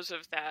because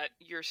of that,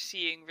 you're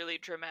seeing really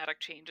dramatic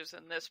changes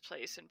in this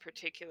place in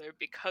particular,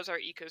 because our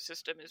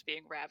ecosystem is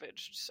being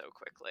ravaged so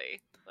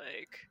quickly.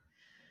 Like,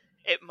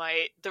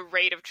 the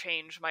rate of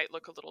change might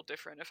look a little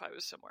different if I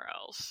was somewhere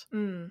else.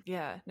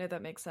 Yeah, no,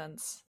 that makes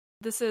sense.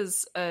 This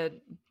is a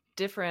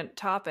different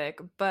topic,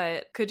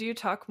 but could you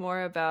talk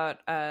more about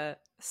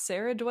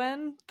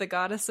Saradwen, the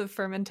goddess of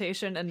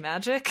fermentation and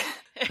magic?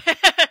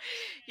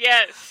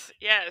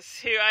 Yes,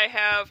 who I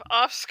have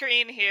off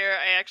screen here.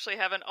 I actually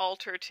have an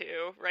altar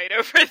to right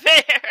over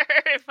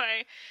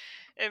there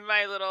in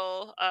my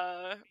little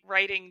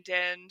writing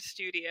den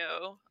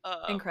studio.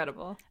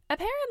 Incredible.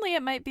 Apparently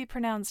it might be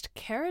pronounced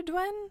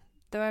Caradwen,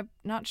 though I'm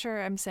not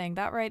sure I'm saying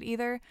that right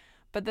either.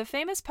 But the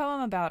famous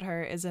poem about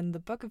her is in the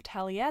Book of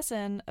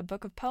Taliesin, a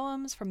book of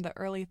poems from the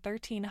early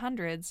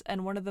 1300s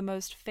and one of the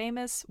most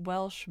famous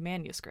Welsh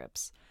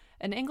manuscripts.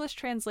 An English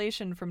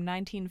translation from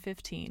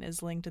 1915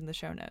 is linked in the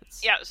show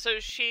notes. Yeah, so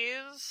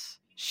she's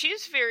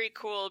very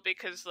cool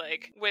because,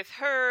 like, with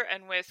her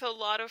and with a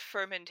lot of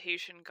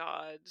fermentation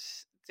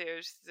gods,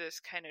 there's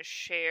this kind of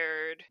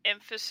shared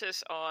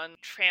emphasis on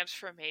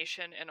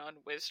transformation and on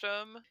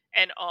wisdom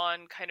and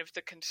on kind of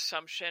the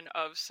consumption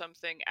of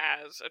something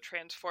as a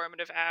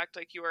transformative act.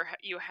 Like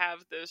you have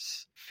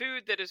this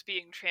food that is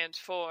being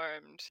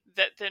transformed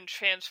that then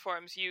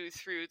transforms you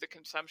through the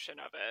consumption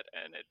of it.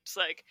 And it's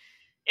like,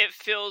 it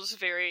feels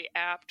very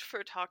apt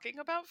for talking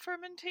about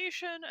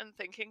fermentation and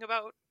thinking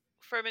about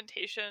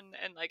fermentation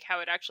and like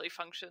how it actually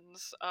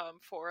functions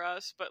for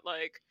us, but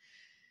like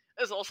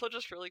is also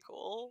just really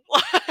cool.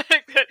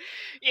 Like,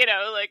 you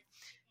know, like,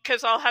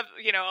 because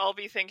I'll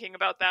be thinking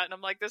about that and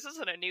I'm like, this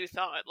isn't a new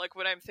thought. Like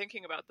when I'm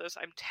thinking about this,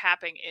 I'm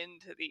tapping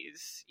into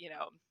these,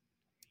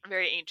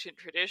 very ancient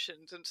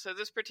traditions. And so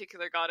this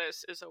particular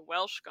goddess is a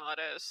Welsh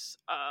goddess.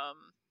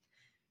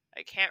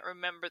 I can't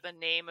remember the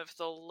name of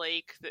the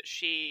lake that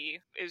she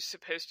is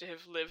supposed to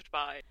have lived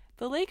by.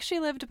 The lake she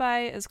lived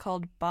by is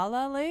called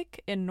Bala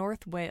Lake in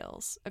North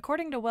Wales.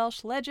 According to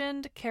Welsh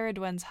legend,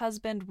 Ceridwen's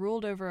husband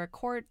ruled over a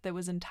court that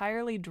was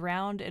entirely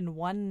drowned in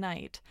one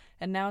night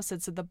and now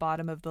sits at the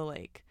bottom of the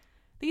lake.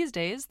 These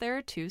days, there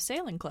are 2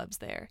 sailing clubs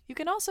there. You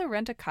can also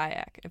rent a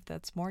kayak if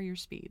that's more your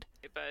speed.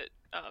 But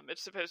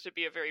it's supposed to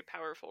be a very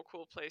powerful,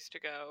 cool place to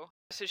go.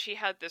 So she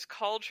had this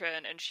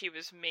cauldron and she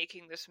was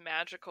making this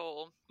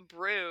magical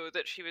brew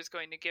that she was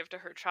going to give to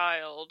her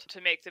child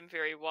to make them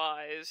very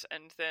wise.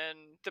 And then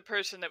the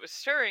person that was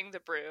stirring the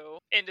brew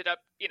ended up,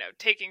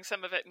 taking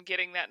some of it and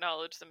getting that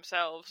knowledge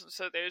themselves. And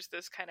so there's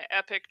this kind of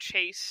epic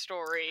chase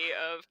story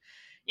of,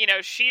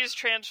 she's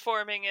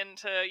transforming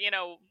into,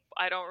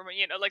 I don't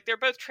remember, like they're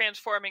both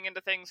transforming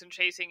into things and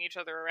chasing each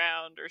other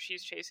around, or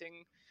she's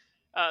chasing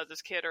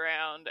this kid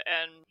around,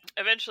 and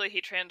eventually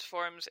he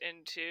transforms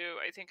into,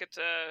 I think it's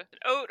an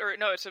oat, or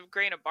no, it's a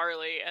grain of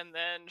barley, and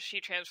then she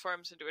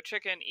transforms into a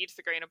chicken, eats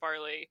the grain of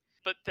barley,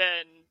 but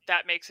then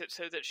that makes it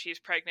so that she's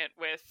pregnant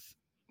with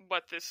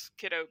what this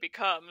kiddo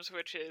becomes,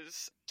 which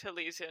is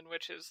Taliesin,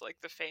 which is like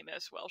the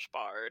famous Welsh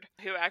bard,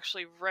 who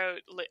actually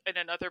wrote in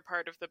another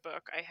part of the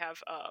book. I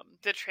have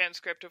the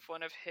transcript of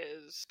one of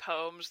his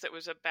poems that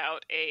was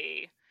about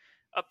a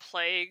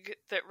plague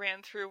that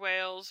ran through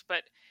Wales,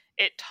 but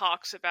it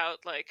talks about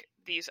like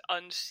these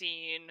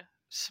unseen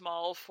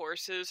small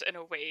forces in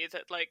a way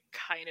that like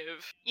kind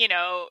of,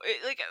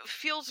 it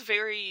feels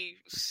very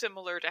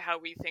similar to how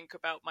we think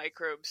about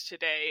microbes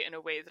today, in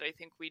a way that I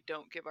think we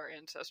don't give our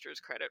ancestors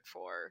credit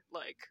for,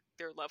 like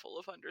their level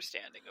of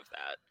understanding of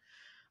that.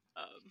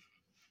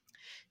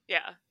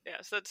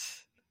 So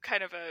that's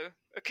kind of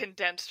a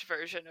condensed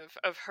version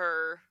of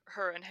her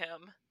and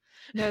him.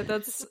 No,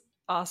 that's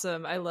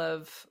awesome. I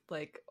love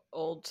like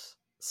old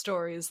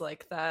stories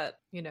like that.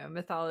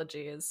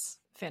 Mythology is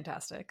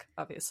fantastic,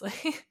 obviously.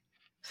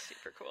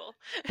 Super cool.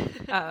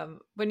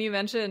 When you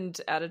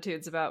mentioned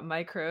attitudes about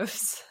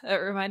microbes, it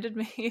reminded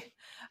me,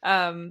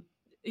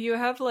 you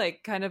have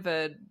like kind of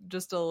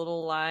just a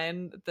little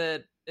line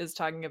that is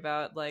talking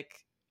about like,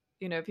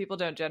 people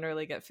don't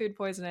generally get food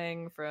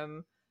poisoning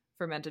from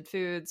fermented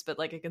foods, but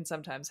like it can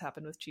sometimes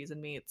happen with cheese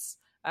and meats.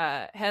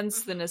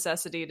 Hence the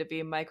necessity to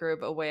be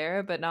microbe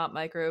aware, but not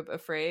microbe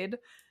afraid.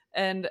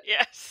 And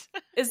yes,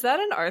 is that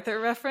an Arthur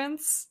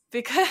reference?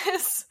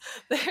 Because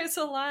there's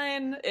a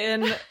line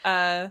in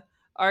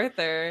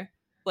Arthur,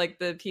 like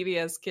the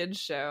PBS Kids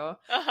show,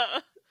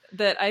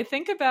 that I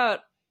think about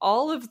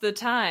all of the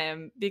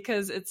time,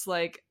 because it's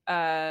like,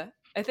 I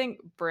think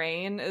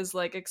Brain is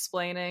like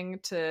explaining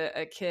to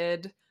a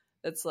kid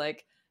that's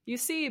like, you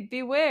see,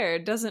 beware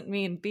doesn't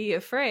mean be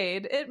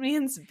afraid, it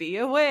means be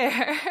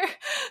aware.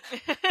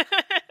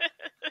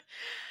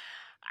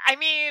 I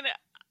mean,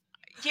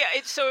 yeah,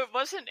 it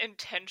wasn't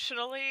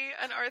intentionally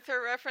an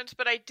Arthur reference,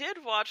 but I did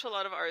watch a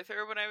lot of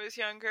Arthur when I was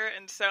younger,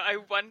 and so I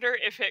wonder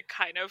if it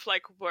kind of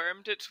like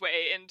wormed its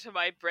way into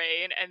my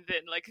brain, and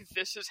then like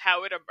this is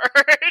how it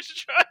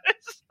emerged.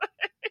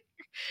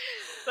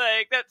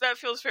 Like that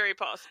feels very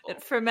possible.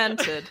 It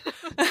fermented.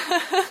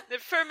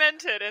 It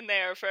fermented in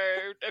there for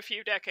a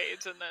few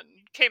decades and then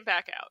came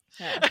back out.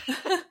 Yeah.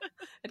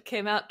 It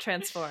came out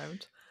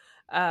transformed.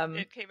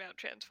 It came out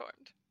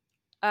transformed.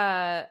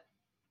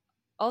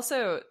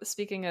 Also,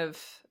 speaking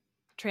of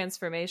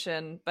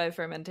transformation by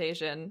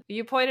fermentation,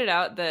 you pointed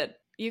out that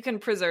you can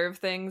preserve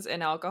things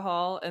in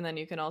alcohol, and then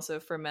you can also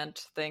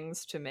ferment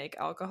things to make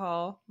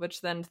alcohol,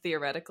 which then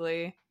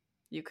theoretically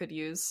you could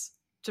use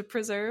to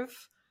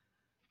preserve.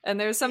 And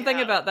there's something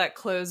about that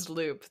closed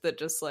loop that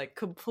just like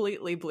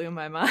completely blew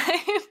my mind.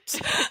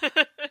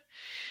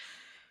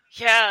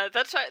 Yeah,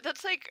 that's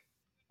like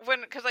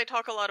because I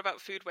talk a lot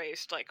about food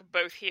waste, like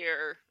both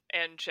here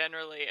and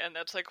generally, and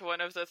that's like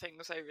one of the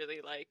things I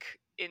really like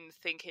in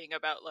thinking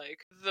about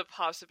like the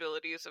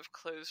possibilities of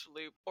closed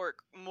loop, or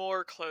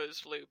more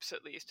closed loops,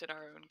 at least in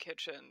our own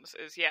kitchens,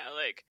 is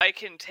like I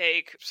can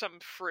take some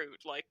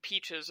fruit like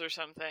peaches or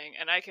something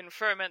and I can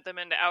ferment them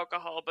into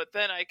alcohol, but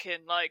then I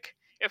can like,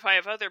 if I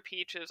have other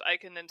peaches, I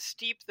can then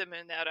steep them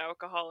in that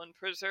alcohol and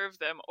preserve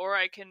them, or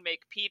I can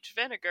make peach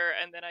vinegar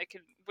and then I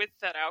can, with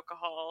that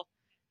alcohol,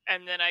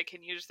 and then I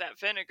can use that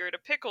vinegar to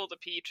pickle the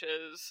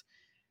peaches,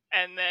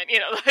 and then,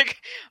 like,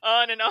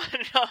 on and on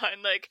and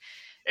on. Like,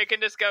 it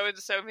can just go in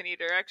so many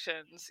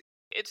directions.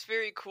 It's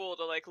very cool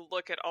to like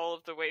look at all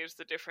of the ways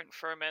the different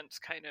ferments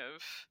kind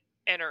of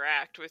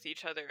interact with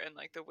each other and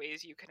like the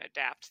ways you can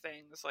adapt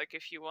things. Like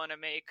if you want to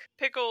make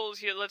pickles,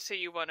 let's say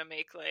you want to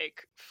make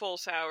like full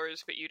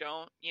sours, but you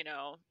don't,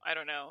 I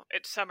don't know,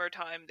 it's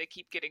summertime, they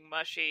keep getting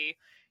mushy.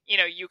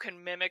 You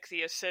can mimic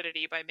the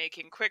acidity by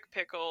making quick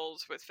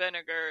pickles with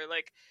vinegar.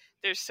 Like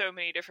there's so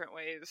many different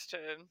ways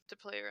to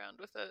play around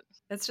with it.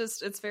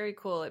 It's very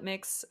cool. It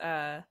makes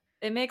a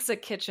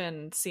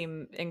kitchen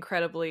seem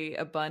incredibly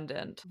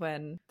abundant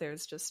when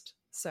there's just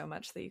so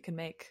much that you can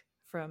make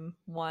from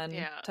one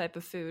Yeah. type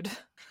of food.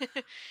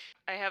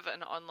 I have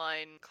an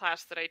online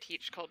class that I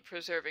teach called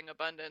Preserving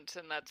Abundance,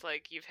 and that's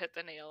like you've hit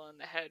the nail on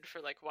the head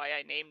for like why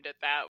I named it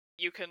that.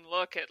 You can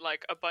look at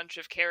like a bunch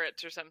of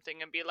carrots or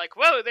something and be like,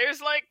 whoa,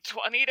 there's like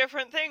 20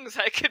 different things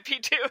I could be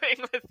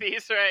doing with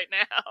these right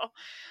now.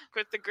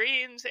 With the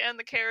greens and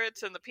the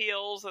carrots and the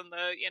peels and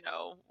the,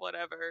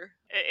 whatever.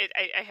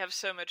 I have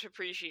so much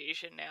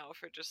appreciation now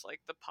for just like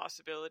the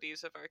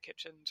possibilities of our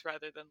kitchens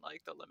rather than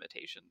like the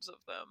limitations of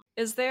them.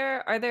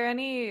 Are there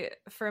any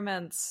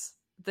ferments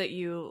that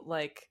you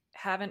like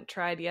haven't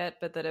tried yet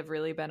but that have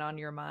really been on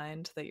your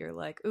mind that you're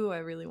like, ooh, I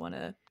really want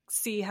to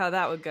see how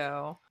that would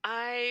go?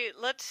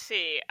 Let's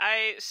see.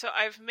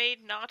 I've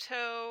made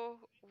natto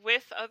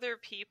with other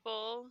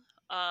people,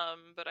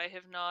 but I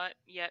have not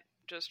yet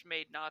just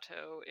made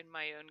natto in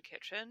my own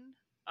kitchen.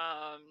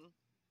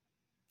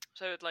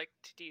 So I would like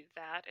to do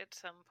that at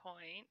some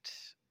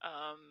point.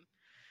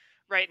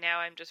 Right now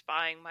I'm just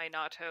buying my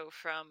natto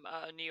from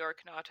New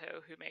York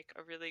Natto, who make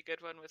a really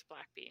good one with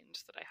black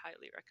beans that I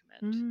highly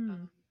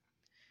recommend.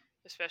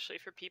 Especially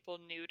for people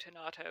new to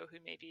natto who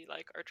maybe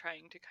like are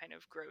trying to kind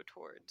of grow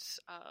towards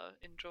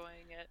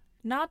enjoying it.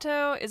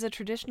 Natto is a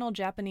traditional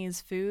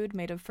Japanese food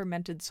made of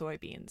fermented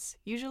soybeans.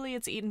 Usually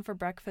it's eaten for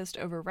breakfast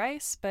over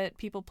rice, but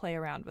people play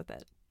around with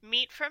it.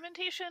 Meat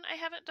fermentation I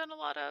haven't done a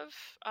lot of,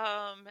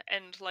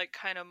 and like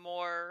kind of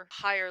more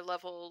higher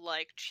level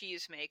like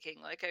cheese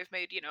making. Like I've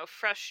made,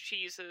 fresh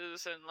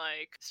cheeses and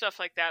like stuff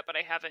like that, but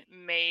I haven't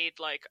made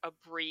like a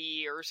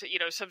brie or,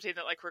 something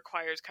that like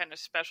requires kind of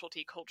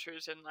specialty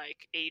cultures and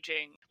like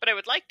aging. But I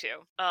would like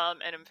to,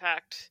 and in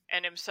fact,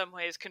 and in some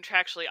ways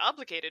contractually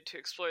obligated to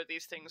explore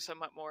these things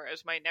somewhat more,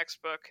 as my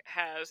next book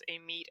has a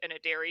meat and a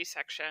dairy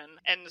section.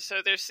 And so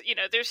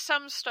there's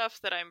some stuff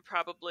that I'm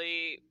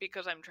probably,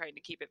 because I'm trying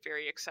to keep it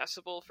very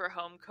accessible for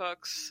home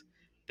cooks,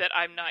 that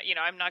I'm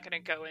not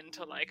going to go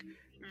into like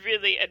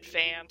really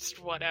advanced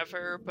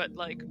whatever, but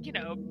like,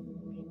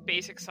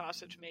 basic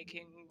sausage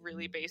making,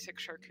 really basic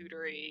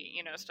charcuterie,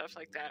 stuff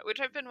like that, which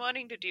I've been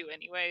wanting to do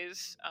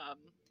anyways.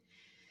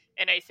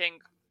 And I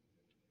think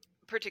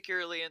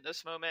particularly in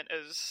this moment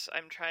as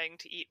I'm trying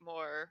to eat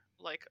more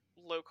like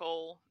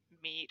local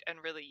meat and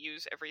really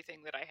use everything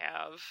that I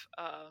have,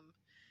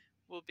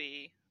 will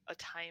be a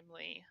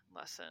timely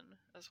lesson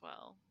as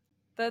well.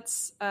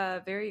 That's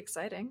very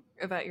exciting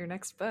about your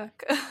next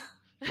book.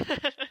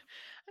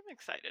 I'm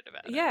excited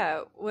about it.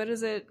 Yeah, what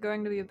is it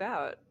going to be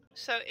about?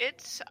 So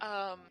it's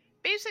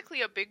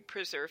basically a big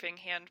preserving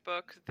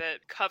handbook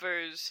that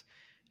covers,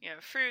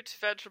 fruits,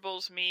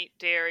 vegetables, meat,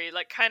 dairy,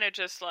 like kind of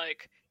just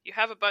like you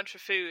have a bunch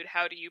of food,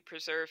 how do you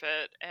preserve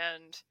it?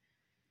 And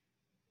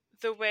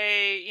the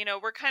way,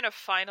 we're kind of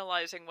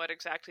finalizing what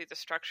exactly the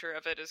structure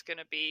of it is going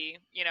to be,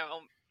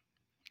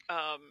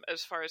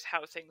 as far as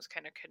how things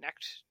kind of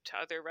connect to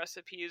other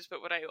recipes.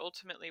 But what I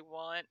ultimately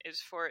want is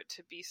for it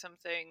to be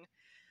something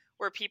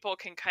where people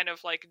can kind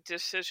of like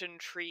decision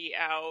tree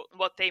out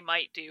what they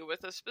might do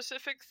with a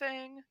specific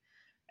thing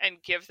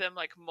and give them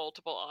like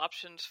multiple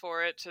options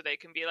for it, so they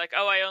can be like,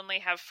 oh, I only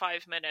have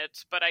 5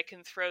 minutes, but I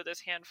can throw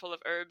this handful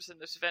of herbs in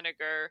this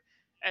vinegar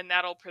and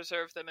that'll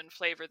preserve them and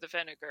flavor the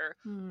vinegar.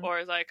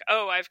 Or like,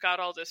 oh, I've got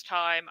all this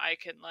time, I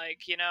can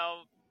like,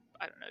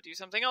 I don't know, do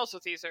something else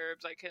with these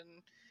herbs. I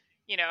can,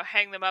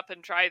 hang them up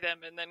and dry them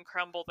and then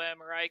crumble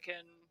them, or I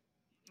can,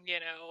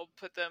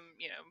 put them,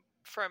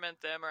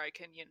 ferment them, or I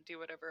can, do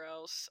whatever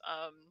else,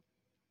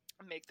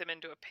 make them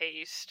into a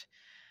paste.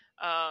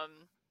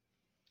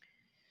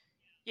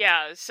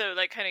 Yeah, so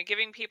like kind of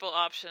giving people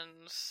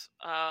options,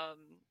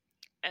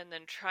 and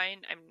then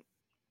I'm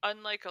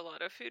unlike a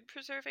lot of food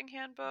preserving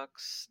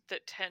handbooks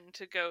that tend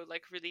to go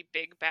like really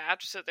big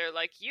batch, so they're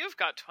like, you've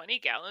got 20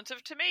 gallons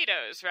of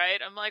tomatoes, right?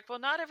 I'm like, well,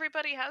 not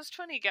everybody has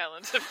 20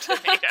 gallons of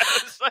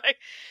tomatoes. Like,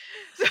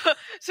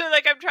 so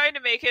like I'm trying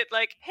to make it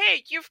like,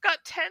 hey, you've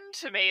got 10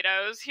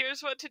 tomatoes,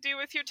 here's what to do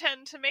with your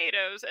 10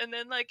 tomatoes, and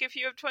then like if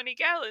you have 20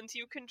 gallons,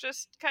 you can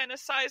just kind of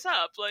size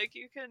up, like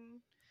you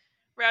can,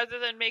 rather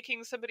than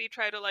making somebody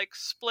try to like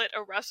split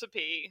a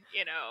recipe,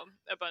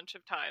 a bunch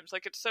of times.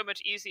 Like it's so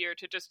much easier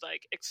to just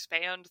like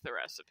expand the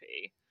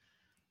recipe.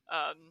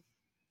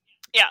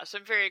 Yeah, so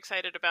I'm very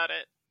excited about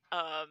it.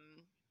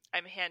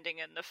 I'm handing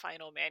in the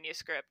final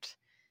manuscript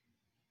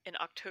in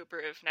October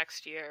of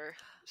next year,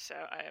 so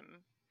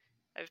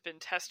I've been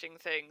testing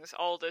things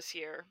all this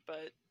year,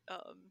 but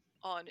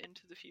on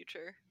into the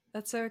future.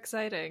 That's so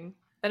exciting.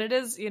 And it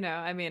is,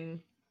 I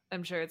mean,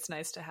 I'm sure it's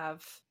nice to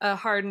have a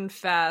hard and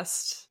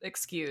fast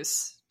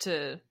excuse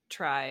to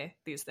try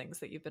these things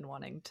that you've been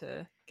wanting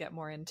to get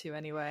more into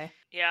anyway.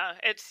 Yeah,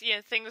 it's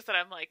things that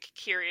I'm like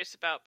curious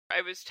about.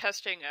 I was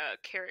testing a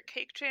carrot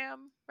cake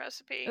jam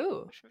recipe,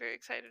 Ooh, which I'm very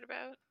excited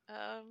about.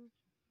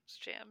 It's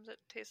jam that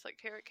tastes like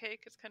carrot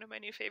cake. It's kind of my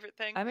new favorite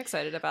thing. I'm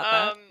excited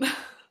about that. Um,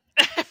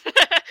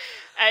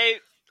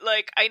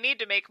 I need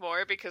to make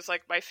more because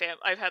like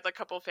I've had a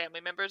couple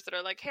family members that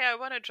are like, "Hey, I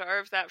want a jar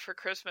of that for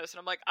Christmas," and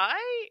I'm like, "I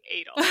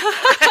ate all of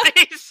that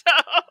already, so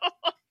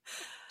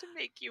to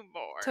make you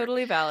more."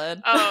 Totally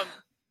valid.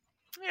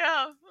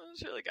 Yeah, it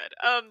was really good.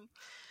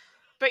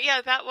 But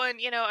yeah, that one,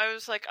 I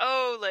was like,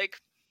 oh,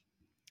 like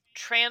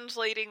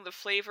translating the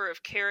flavor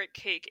of carrot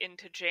cake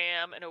into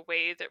jam in a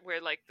way that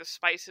where like the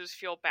spices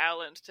feel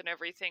balanced and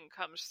everything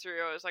comes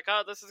through. I was like,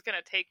 oh, this is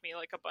gonna take me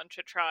like a bunch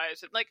of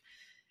tries,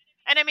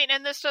 and I mean,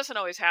 and this doesn't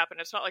always happen.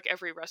 It's not like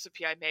every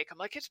recipe I make, I'm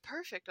like, it's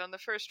perfect on the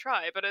first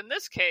try. But in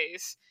this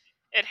case,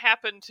 it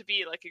happened to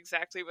be like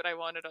exactly what I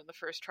wanted on the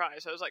first try.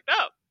 So I was like,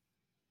 oh,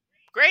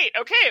 great.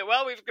 Okay,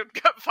 well, we've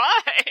got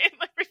fine.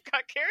 Like we've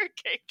got carrot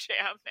cake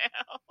jam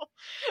now.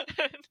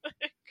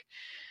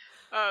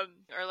 And,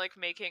 or like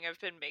I've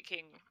been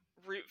making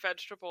root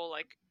vegetable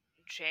like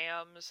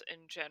jams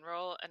in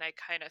general, and I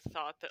kind of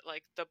thought that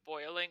like the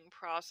boiling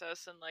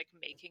process and like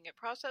making it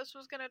process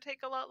was going to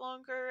take a lot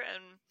longer,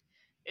 and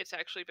it's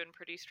actually been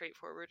pretty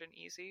straightforward and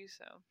easy,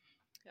 so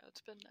yeah, it's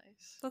been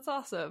nice. That's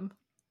awesome.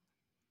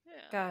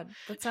 Yeah. God,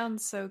 that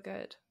sounds so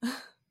good.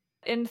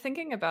 In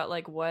thinking about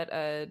like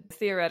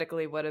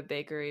theoretically what a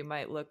bakery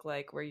might look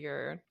like where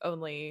you're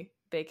only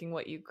baking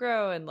what you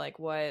grow and like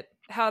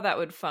how that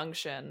would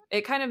function,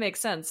 it kind of makes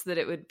sense that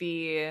there would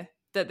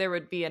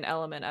be an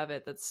element of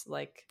it that's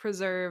like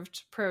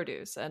preserved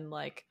produce and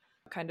like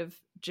kind of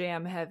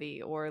jam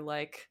heavy, or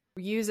like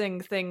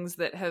using things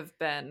that have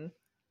been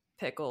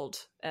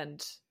pickled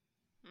and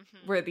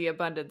where the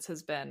abundance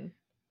has been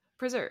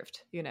preserved,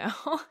 Yeah.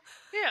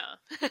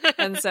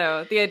 And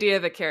so the idea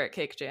of a carrot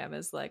cake jam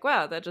is like,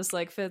 wow, that just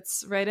like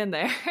fits right in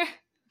there.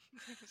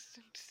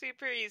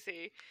 Super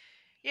easy.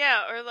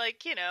 Yeah, or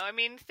like, I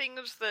mean,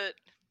 things that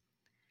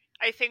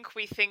I think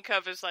we think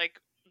of as like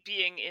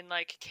being in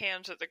like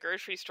cans at the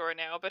grocery store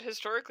now, but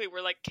historically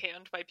were like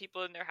canned by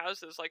people in their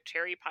houses, like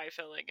cherry pie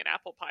filling and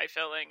apple pie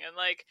filling, and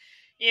like,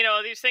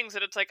 these things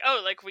that it's like,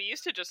 oh, like we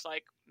used to just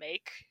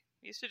make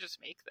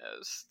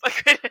those.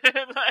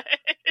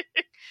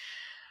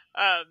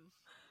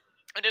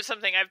 And it's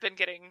something I've been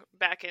getting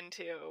back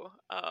into.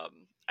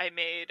 I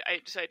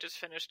just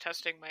finished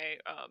testing my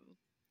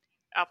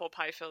apple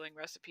pie filling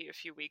recipe a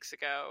few weeks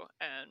ago,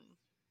 and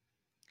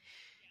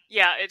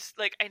yeah, it's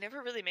like I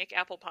never really make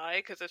apple pie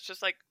because it's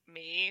just like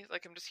me.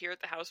 Like I'm just here at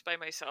the house by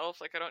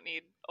myself. Like I don't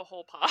need a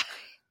whole pie.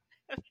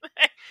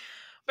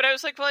 But I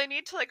was like, well, I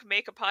need to like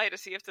make a pie to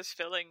see if this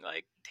filling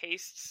like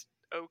tastes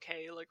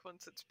okay like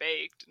once it's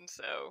baked. And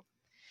so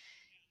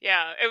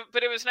yeah,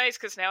 but it was nice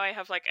because now I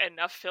have like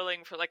enough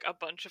filling for like a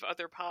bunch of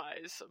other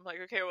pies. I'm like,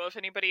 okay, well, if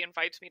anybody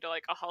invites me to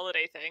like a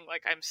holiday thing,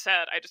 like I'm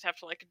set. I just have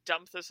to like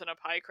dump this in a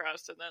pie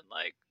crust and then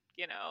like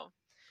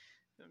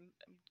I'm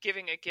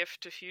giving a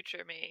gift to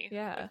future me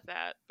with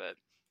that. But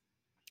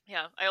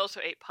yeah, I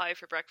also ate pie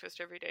for breakfast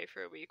every day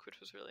for a week, which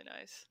was really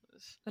nice.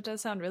 That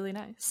does sound really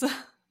nice.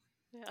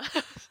 Yeah,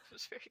 it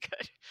was very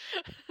good.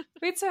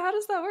 Wait, so how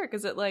does that work?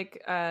 Is it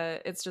like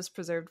it's just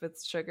preserved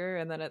with sugar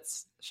and then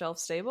it's shelf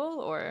stable,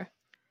 or?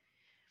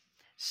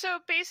 So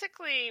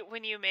basically,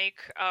 when you make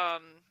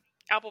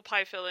apple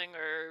pie filling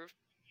or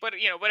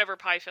whatever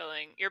pie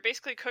filling, you're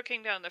basically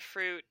cooking down the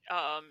fruit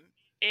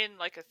in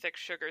like a thick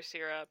sugar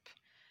syrup,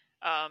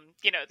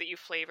 that you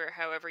flavor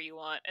however you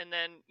want, and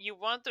then you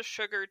want the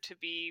sugar to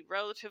be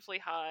relatively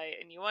high,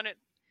 and you want it.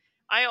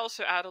 I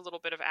also add a little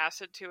bit of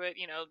acid to it,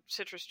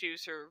 citrus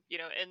juice, or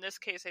in this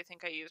case, I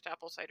think I used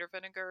apple cider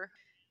vinegar.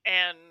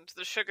 And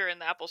the sugar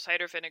and the apple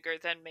cider vinegar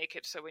then make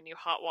it so when you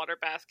hot water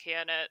bath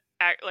can it,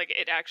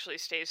 it actually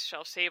stays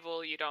shelf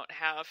stable. You don't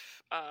have,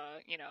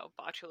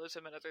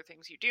 botulism and other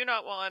things you do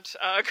not want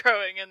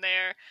growing in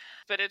there.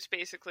 But it's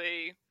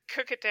basically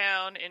cook it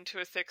down into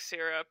a thick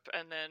syrup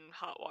and then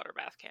hot water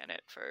bath can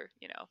it for,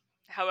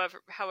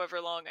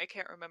 however long. I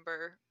can't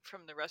remember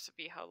from the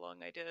recipe how long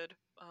I did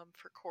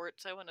for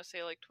quarts. I want to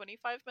say like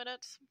 25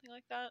 minutes, something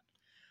like that.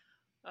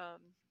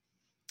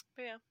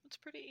 But yeah, it's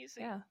pretty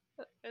easy. Yeah.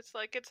 It's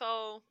like it's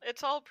all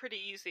pretty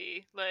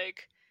easy.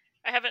 Like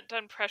I haven't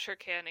done pressure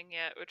canning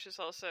yet, which is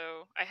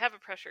also I have a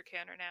pressure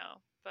canner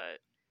now, but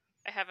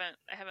I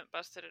haven't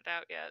busted it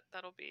out yet.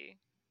 That'll be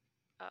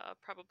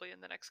probably in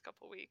the next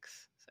couple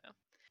weeks. So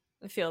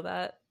I feel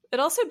that.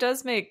 It also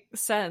does make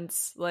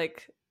sense,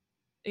 like,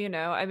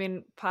 I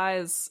mean,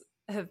 pies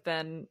have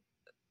been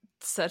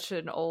such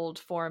an old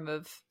form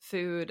of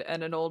food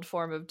and an old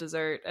form of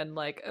dessert, and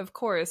like of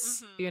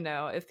course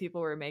if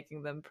people were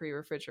making them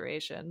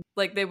pre-refrigeration,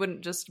 like they wouldn't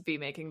just be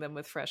making them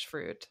with fresh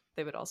fruit,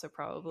 they would also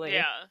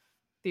probably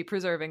be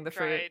preserving the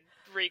fruit,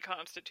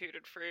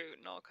 reconstituted fruit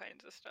and all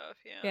kinds of stuff.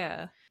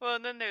 Yeah. Well,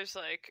 and then there's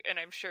like, and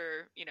I'm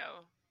sure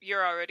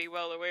you're already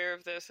well aware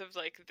of this, of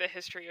like the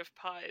history of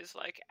pies,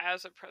 like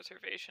as a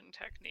preservation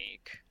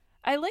technique.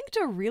 I linked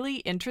a really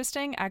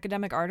interesting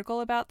academic article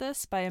about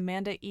this by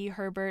Amanda E.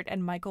 Herbert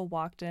and Michael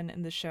Walkden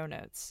in the show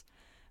notes.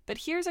 But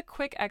here's a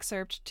quick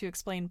excerpt to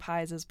explain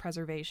pies as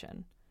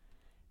preservation.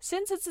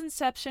 Since its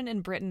inception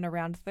in Britain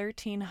around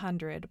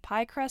 1300,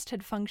 pie crust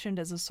had functioned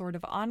as a sort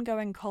of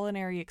ongoing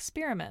culinary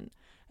experiment,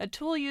 a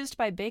tool used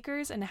by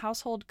bakers and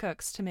household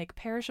cooks to make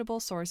perishable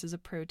sources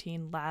of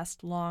protein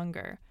last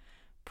longer.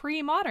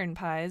 Pre-modern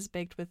pies,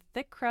 baked with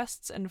thick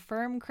crusts and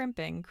firm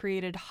crimping,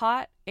 created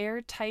hot,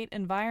 airtight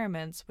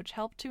environments which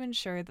helped to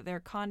ensure that their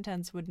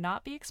contents would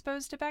not be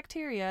exposed to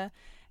bacteria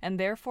and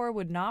therefore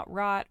would not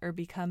rot or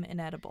become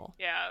inedible.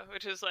 Yeah,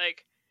 which is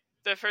like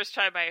the first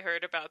time I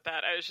heard about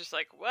that, I was just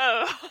like,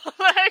 whoa,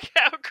 like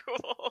how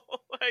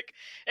cool. Like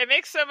it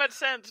makes so much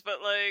sense,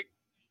 but like,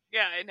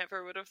 yeah, I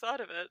never would have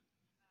thought of it.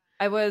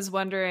 I was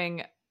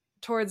wondering,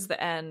 towards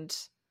the end,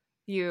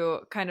 you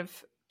kind of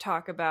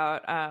talk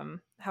about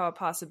how a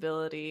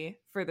possibility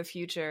for the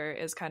future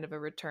is kind of a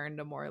return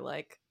to more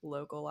like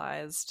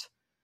localized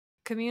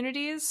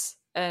communities.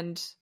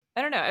 And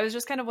I don't know, I was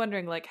just kind of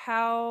wondering like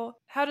how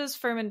does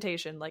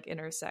fermentation like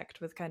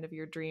intersect with kind of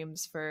your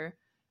dreams for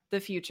the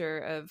future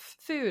of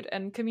food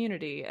and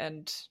community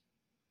and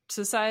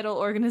societal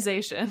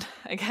organization,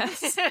 I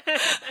guess.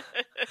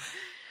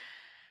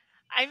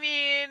 I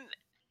mean,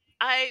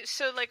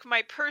 so like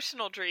my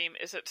personal dream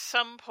is at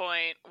some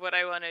point what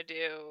I want to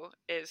do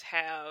is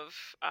have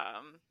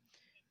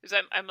is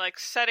I'm like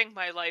setting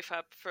my life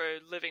up for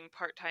living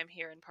part-time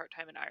here and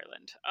part-time in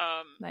Ireland.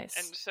 Nice.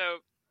 And so,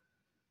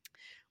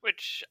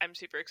 which I'm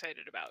super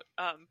excited about.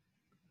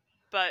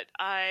 But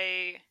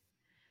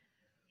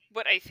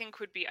what I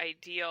think would be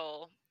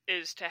ideal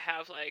is to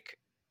have like,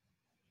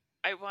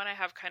 I want to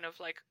have kind of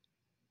like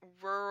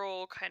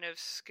rural kind of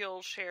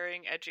skill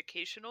sharing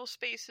educational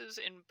spaces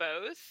in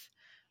both.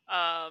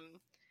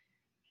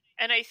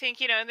 And I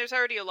think, and there's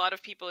already a lot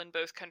of people in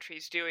both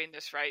countries doing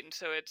this, right? And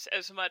so it's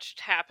as much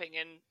tapping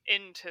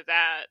into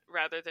that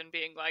rather than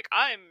being like,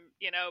 I'm,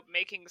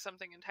 making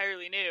something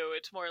entirely new.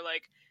 It's more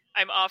like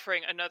I'm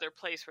offering another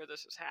place where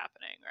this is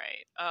happening,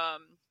 right?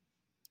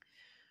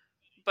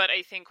 But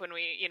I think when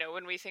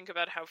we think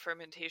about how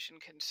fermentation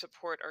can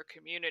support our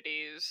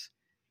communities,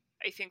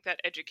 I think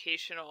that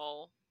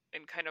educational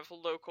and kind of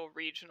local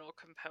regional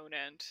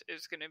component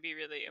is going to be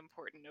really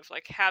important, of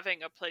like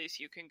having a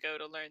place you can go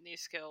to learn these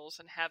skills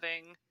and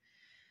having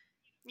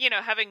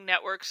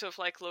networks of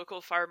like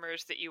local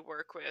farmers that you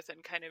work with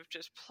and kind of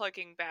just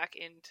plugging back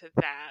into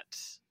that,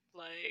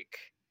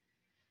 like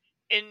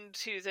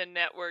into the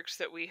networks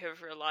that we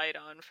have relied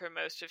on for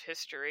most of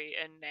history.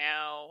 And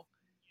now,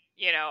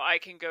 I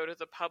can go to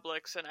the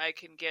Publix and I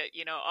can get,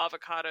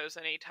 avocados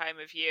any time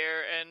of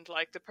year, and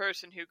like the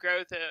person who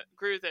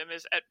grew them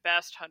is at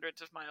best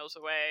hundreds of miles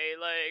away.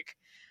 Like,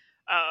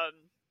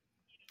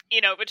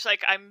 which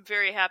like I'm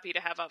very happy to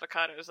have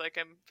avocados. Like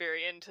I'm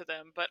very into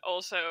them, but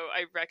also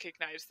I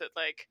recognize that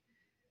like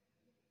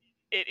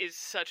it is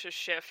such a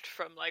shift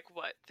from like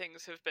what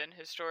things have been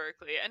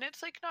historically, and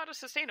it's like not a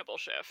sustainable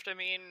shift. I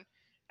mean,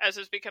 as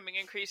is becoming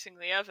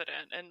increasingly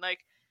evident, and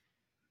like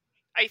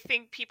I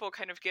think people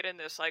kind of get in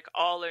this like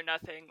all or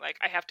nothing, like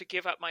I have to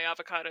give up my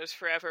avocados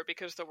forever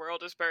because the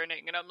world is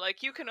burning. And I'm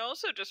like, you can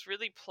also just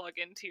really plug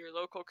into your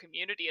local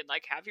community and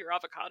like have your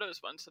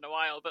avocados once in a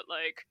while, but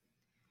like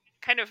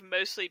kind of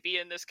mostly be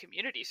in this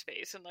community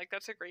space. And like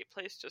that's a great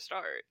place to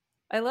start.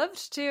 I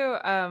loved too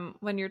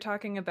when you're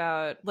talking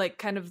about like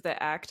kind of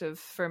the act of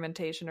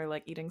fermentation or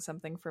like eating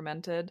something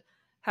fermented,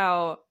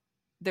 how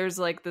there's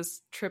like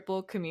this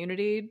triple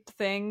community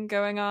thing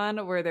going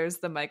on where there's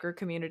the micro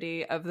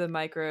community of the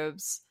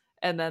microbes,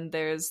 and then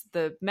there's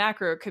the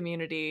macro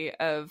community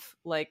of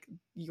like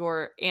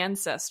your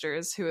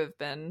ancestors who have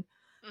been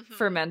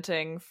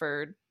fermenting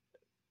for,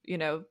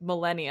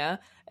 millennia.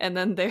 And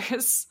then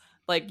there's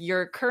like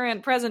your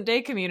current present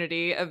day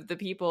community of the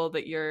people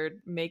that you're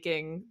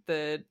making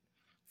the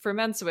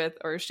ferments with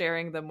or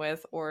sharing them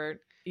with, or,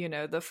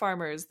 the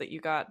farmers that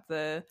you got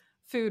the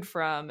food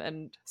from,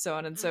 and so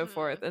on and so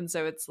forth. And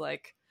so it's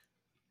like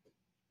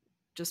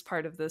just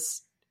part of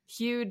this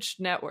huge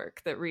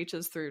network that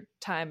reaches through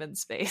time and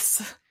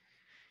space.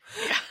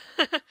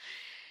 Yeah.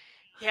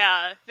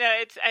 Yeah. No,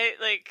 I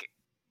like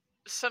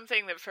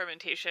something that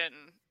fermentation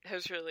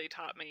has really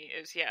taught me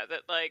is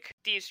that like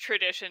these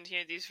traditions,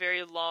 these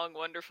very long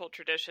wonderful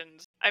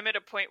traditions, I'm at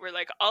a point where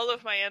like all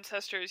of my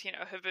ancestors,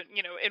 have been,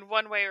 in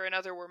one way or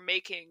another were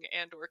making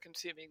and or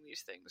consuming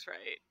these things,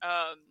 right?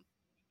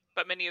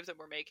 But many of them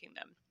were making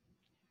them.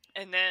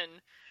 And then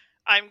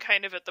I'm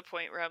kind of at the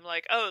point where I'm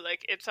like, oh,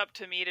 like it's up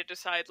to me to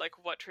decide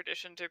like what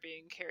traditions are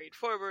being carried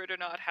forward or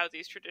not, how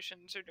these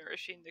traditions are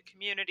nourishing the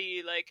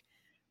community, like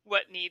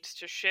what needs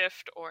to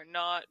shift or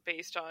not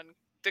based on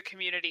the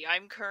community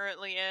I'm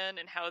currently in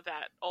and how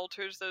that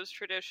alters those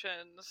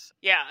traditions.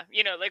 Yeah,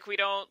 like we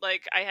don't,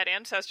 like I had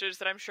ancestors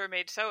that I'm sure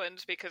made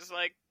sewins because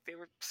like they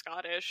were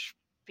Scottish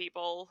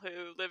people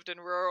who lived in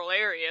rural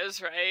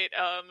areas, right?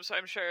 So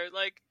I'm sure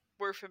like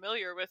we're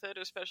familiar with it,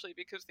 especially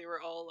because they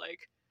were all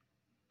like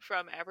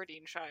from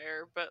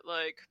Aberdeenshire, but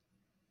like,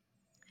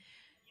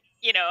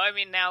 I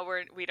mean, now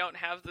we don't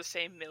have the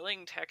same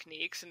milling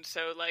techniques, and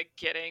so like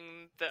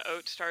getting the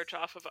oat starch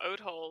off of oat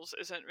hulls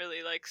isn't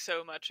really like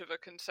so much of a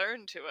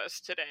concern to us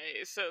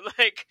today. So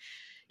like,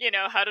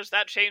 how does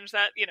that change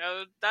that,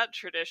 that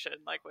tradition?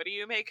 Like, what do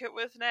you make it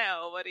with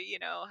now? What do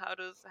how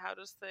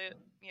does the,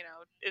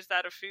 is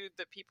that a food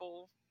that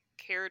people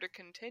care to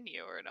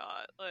continue or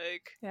not?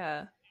 Like,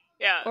 Yeah.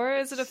 yeah, Or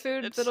is it a it's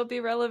food it's that'll be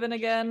relevant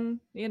interesting.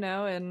 again,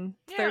 in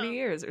 30 Yeah,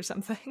 years or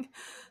something?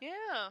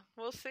 yeah,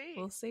 we'll see.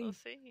 We'll We'll see.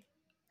 see.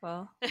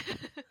 Well,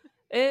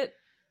 it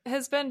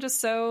has been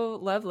just so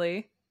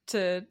lovely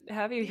to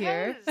have you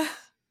here. Yes.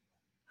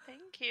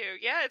 Thank you.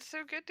 Yeah, it's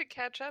so good to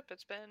catch up.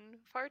 It's been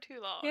far too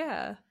long.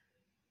 Yeah.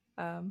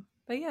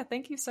 But yeah,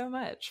 thank you so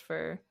much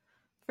for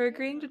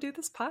agreeing Yeah, to do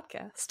this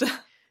podcast.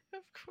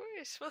 of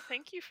course. Well,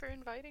 thank you for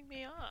inviting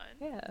me on.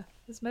 Yeah,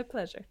 it's my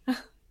pleasure.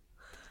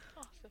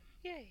 Awesome.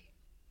 Yay.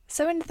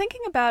 So, in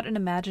thinking about an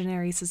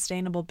imaginary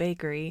sustainable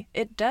bakery,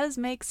 it does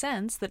make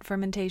sense that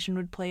fermentation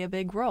would play a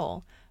big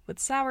role, with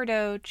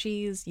sourdough,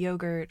 cheese,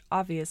 yogurt,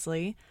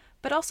 obviously,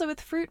 but also with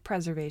fruit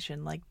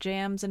preservation like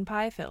jams and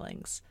pie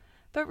fillings.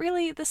 But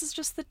really, this is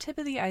just the tip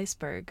of the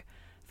iceberg.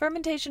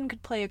 Fermentation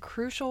could play a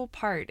crucial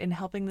part in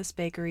helping this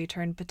bakery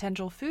turn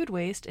potential food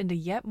waste into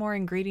yet more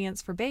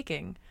ingredients for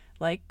baking,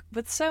 like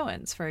with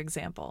sowens, for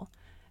example.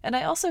 And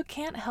I also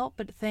can't help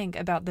but think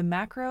about the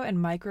macro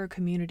and micro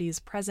communities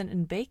present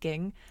in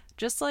baking,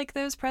 just like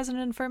those present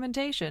in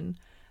fermentation.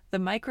 The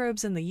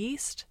microbes in the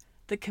yeast,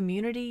 the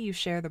community you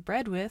share the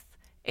bread with,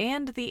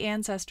 and the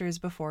ancestors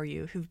before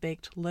you who've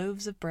baked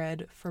loaves of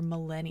bread for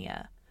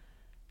millennia.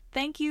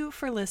 Thank you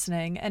for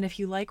listening, and if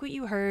you like what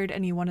you heard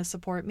and you want to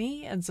support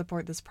me and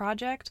support this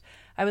project,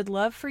 I would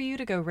love for you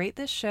to go rate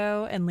this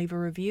show and leave a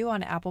review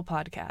on Apple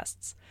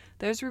Podcasts.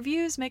 Those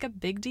reviews make a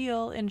big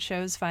deal in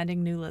shows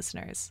finding new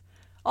listeners.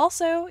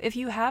 Also, if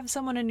you have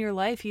someone in your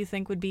life you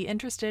think would be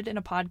interested in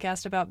a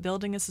podcast about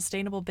building a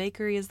sustainable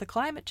bakery as the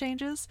climate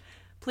changes,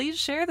 please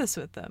share this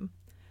with them.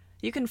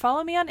 You can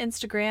follow me on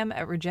Instagram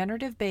at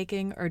Regenerative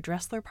Baking or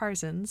Dressler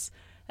Parsons,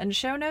 and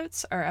show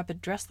notes are up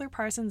at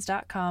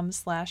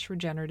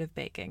dresslerparsons.com/regenerative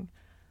baking.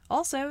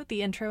 Also,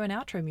 the intro and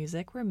outro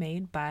music were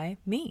made by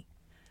me.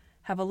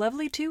 Have a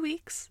lovely 2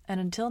 weeks, and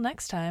until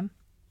next time,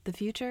 the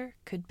future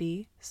could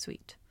be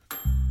sweet.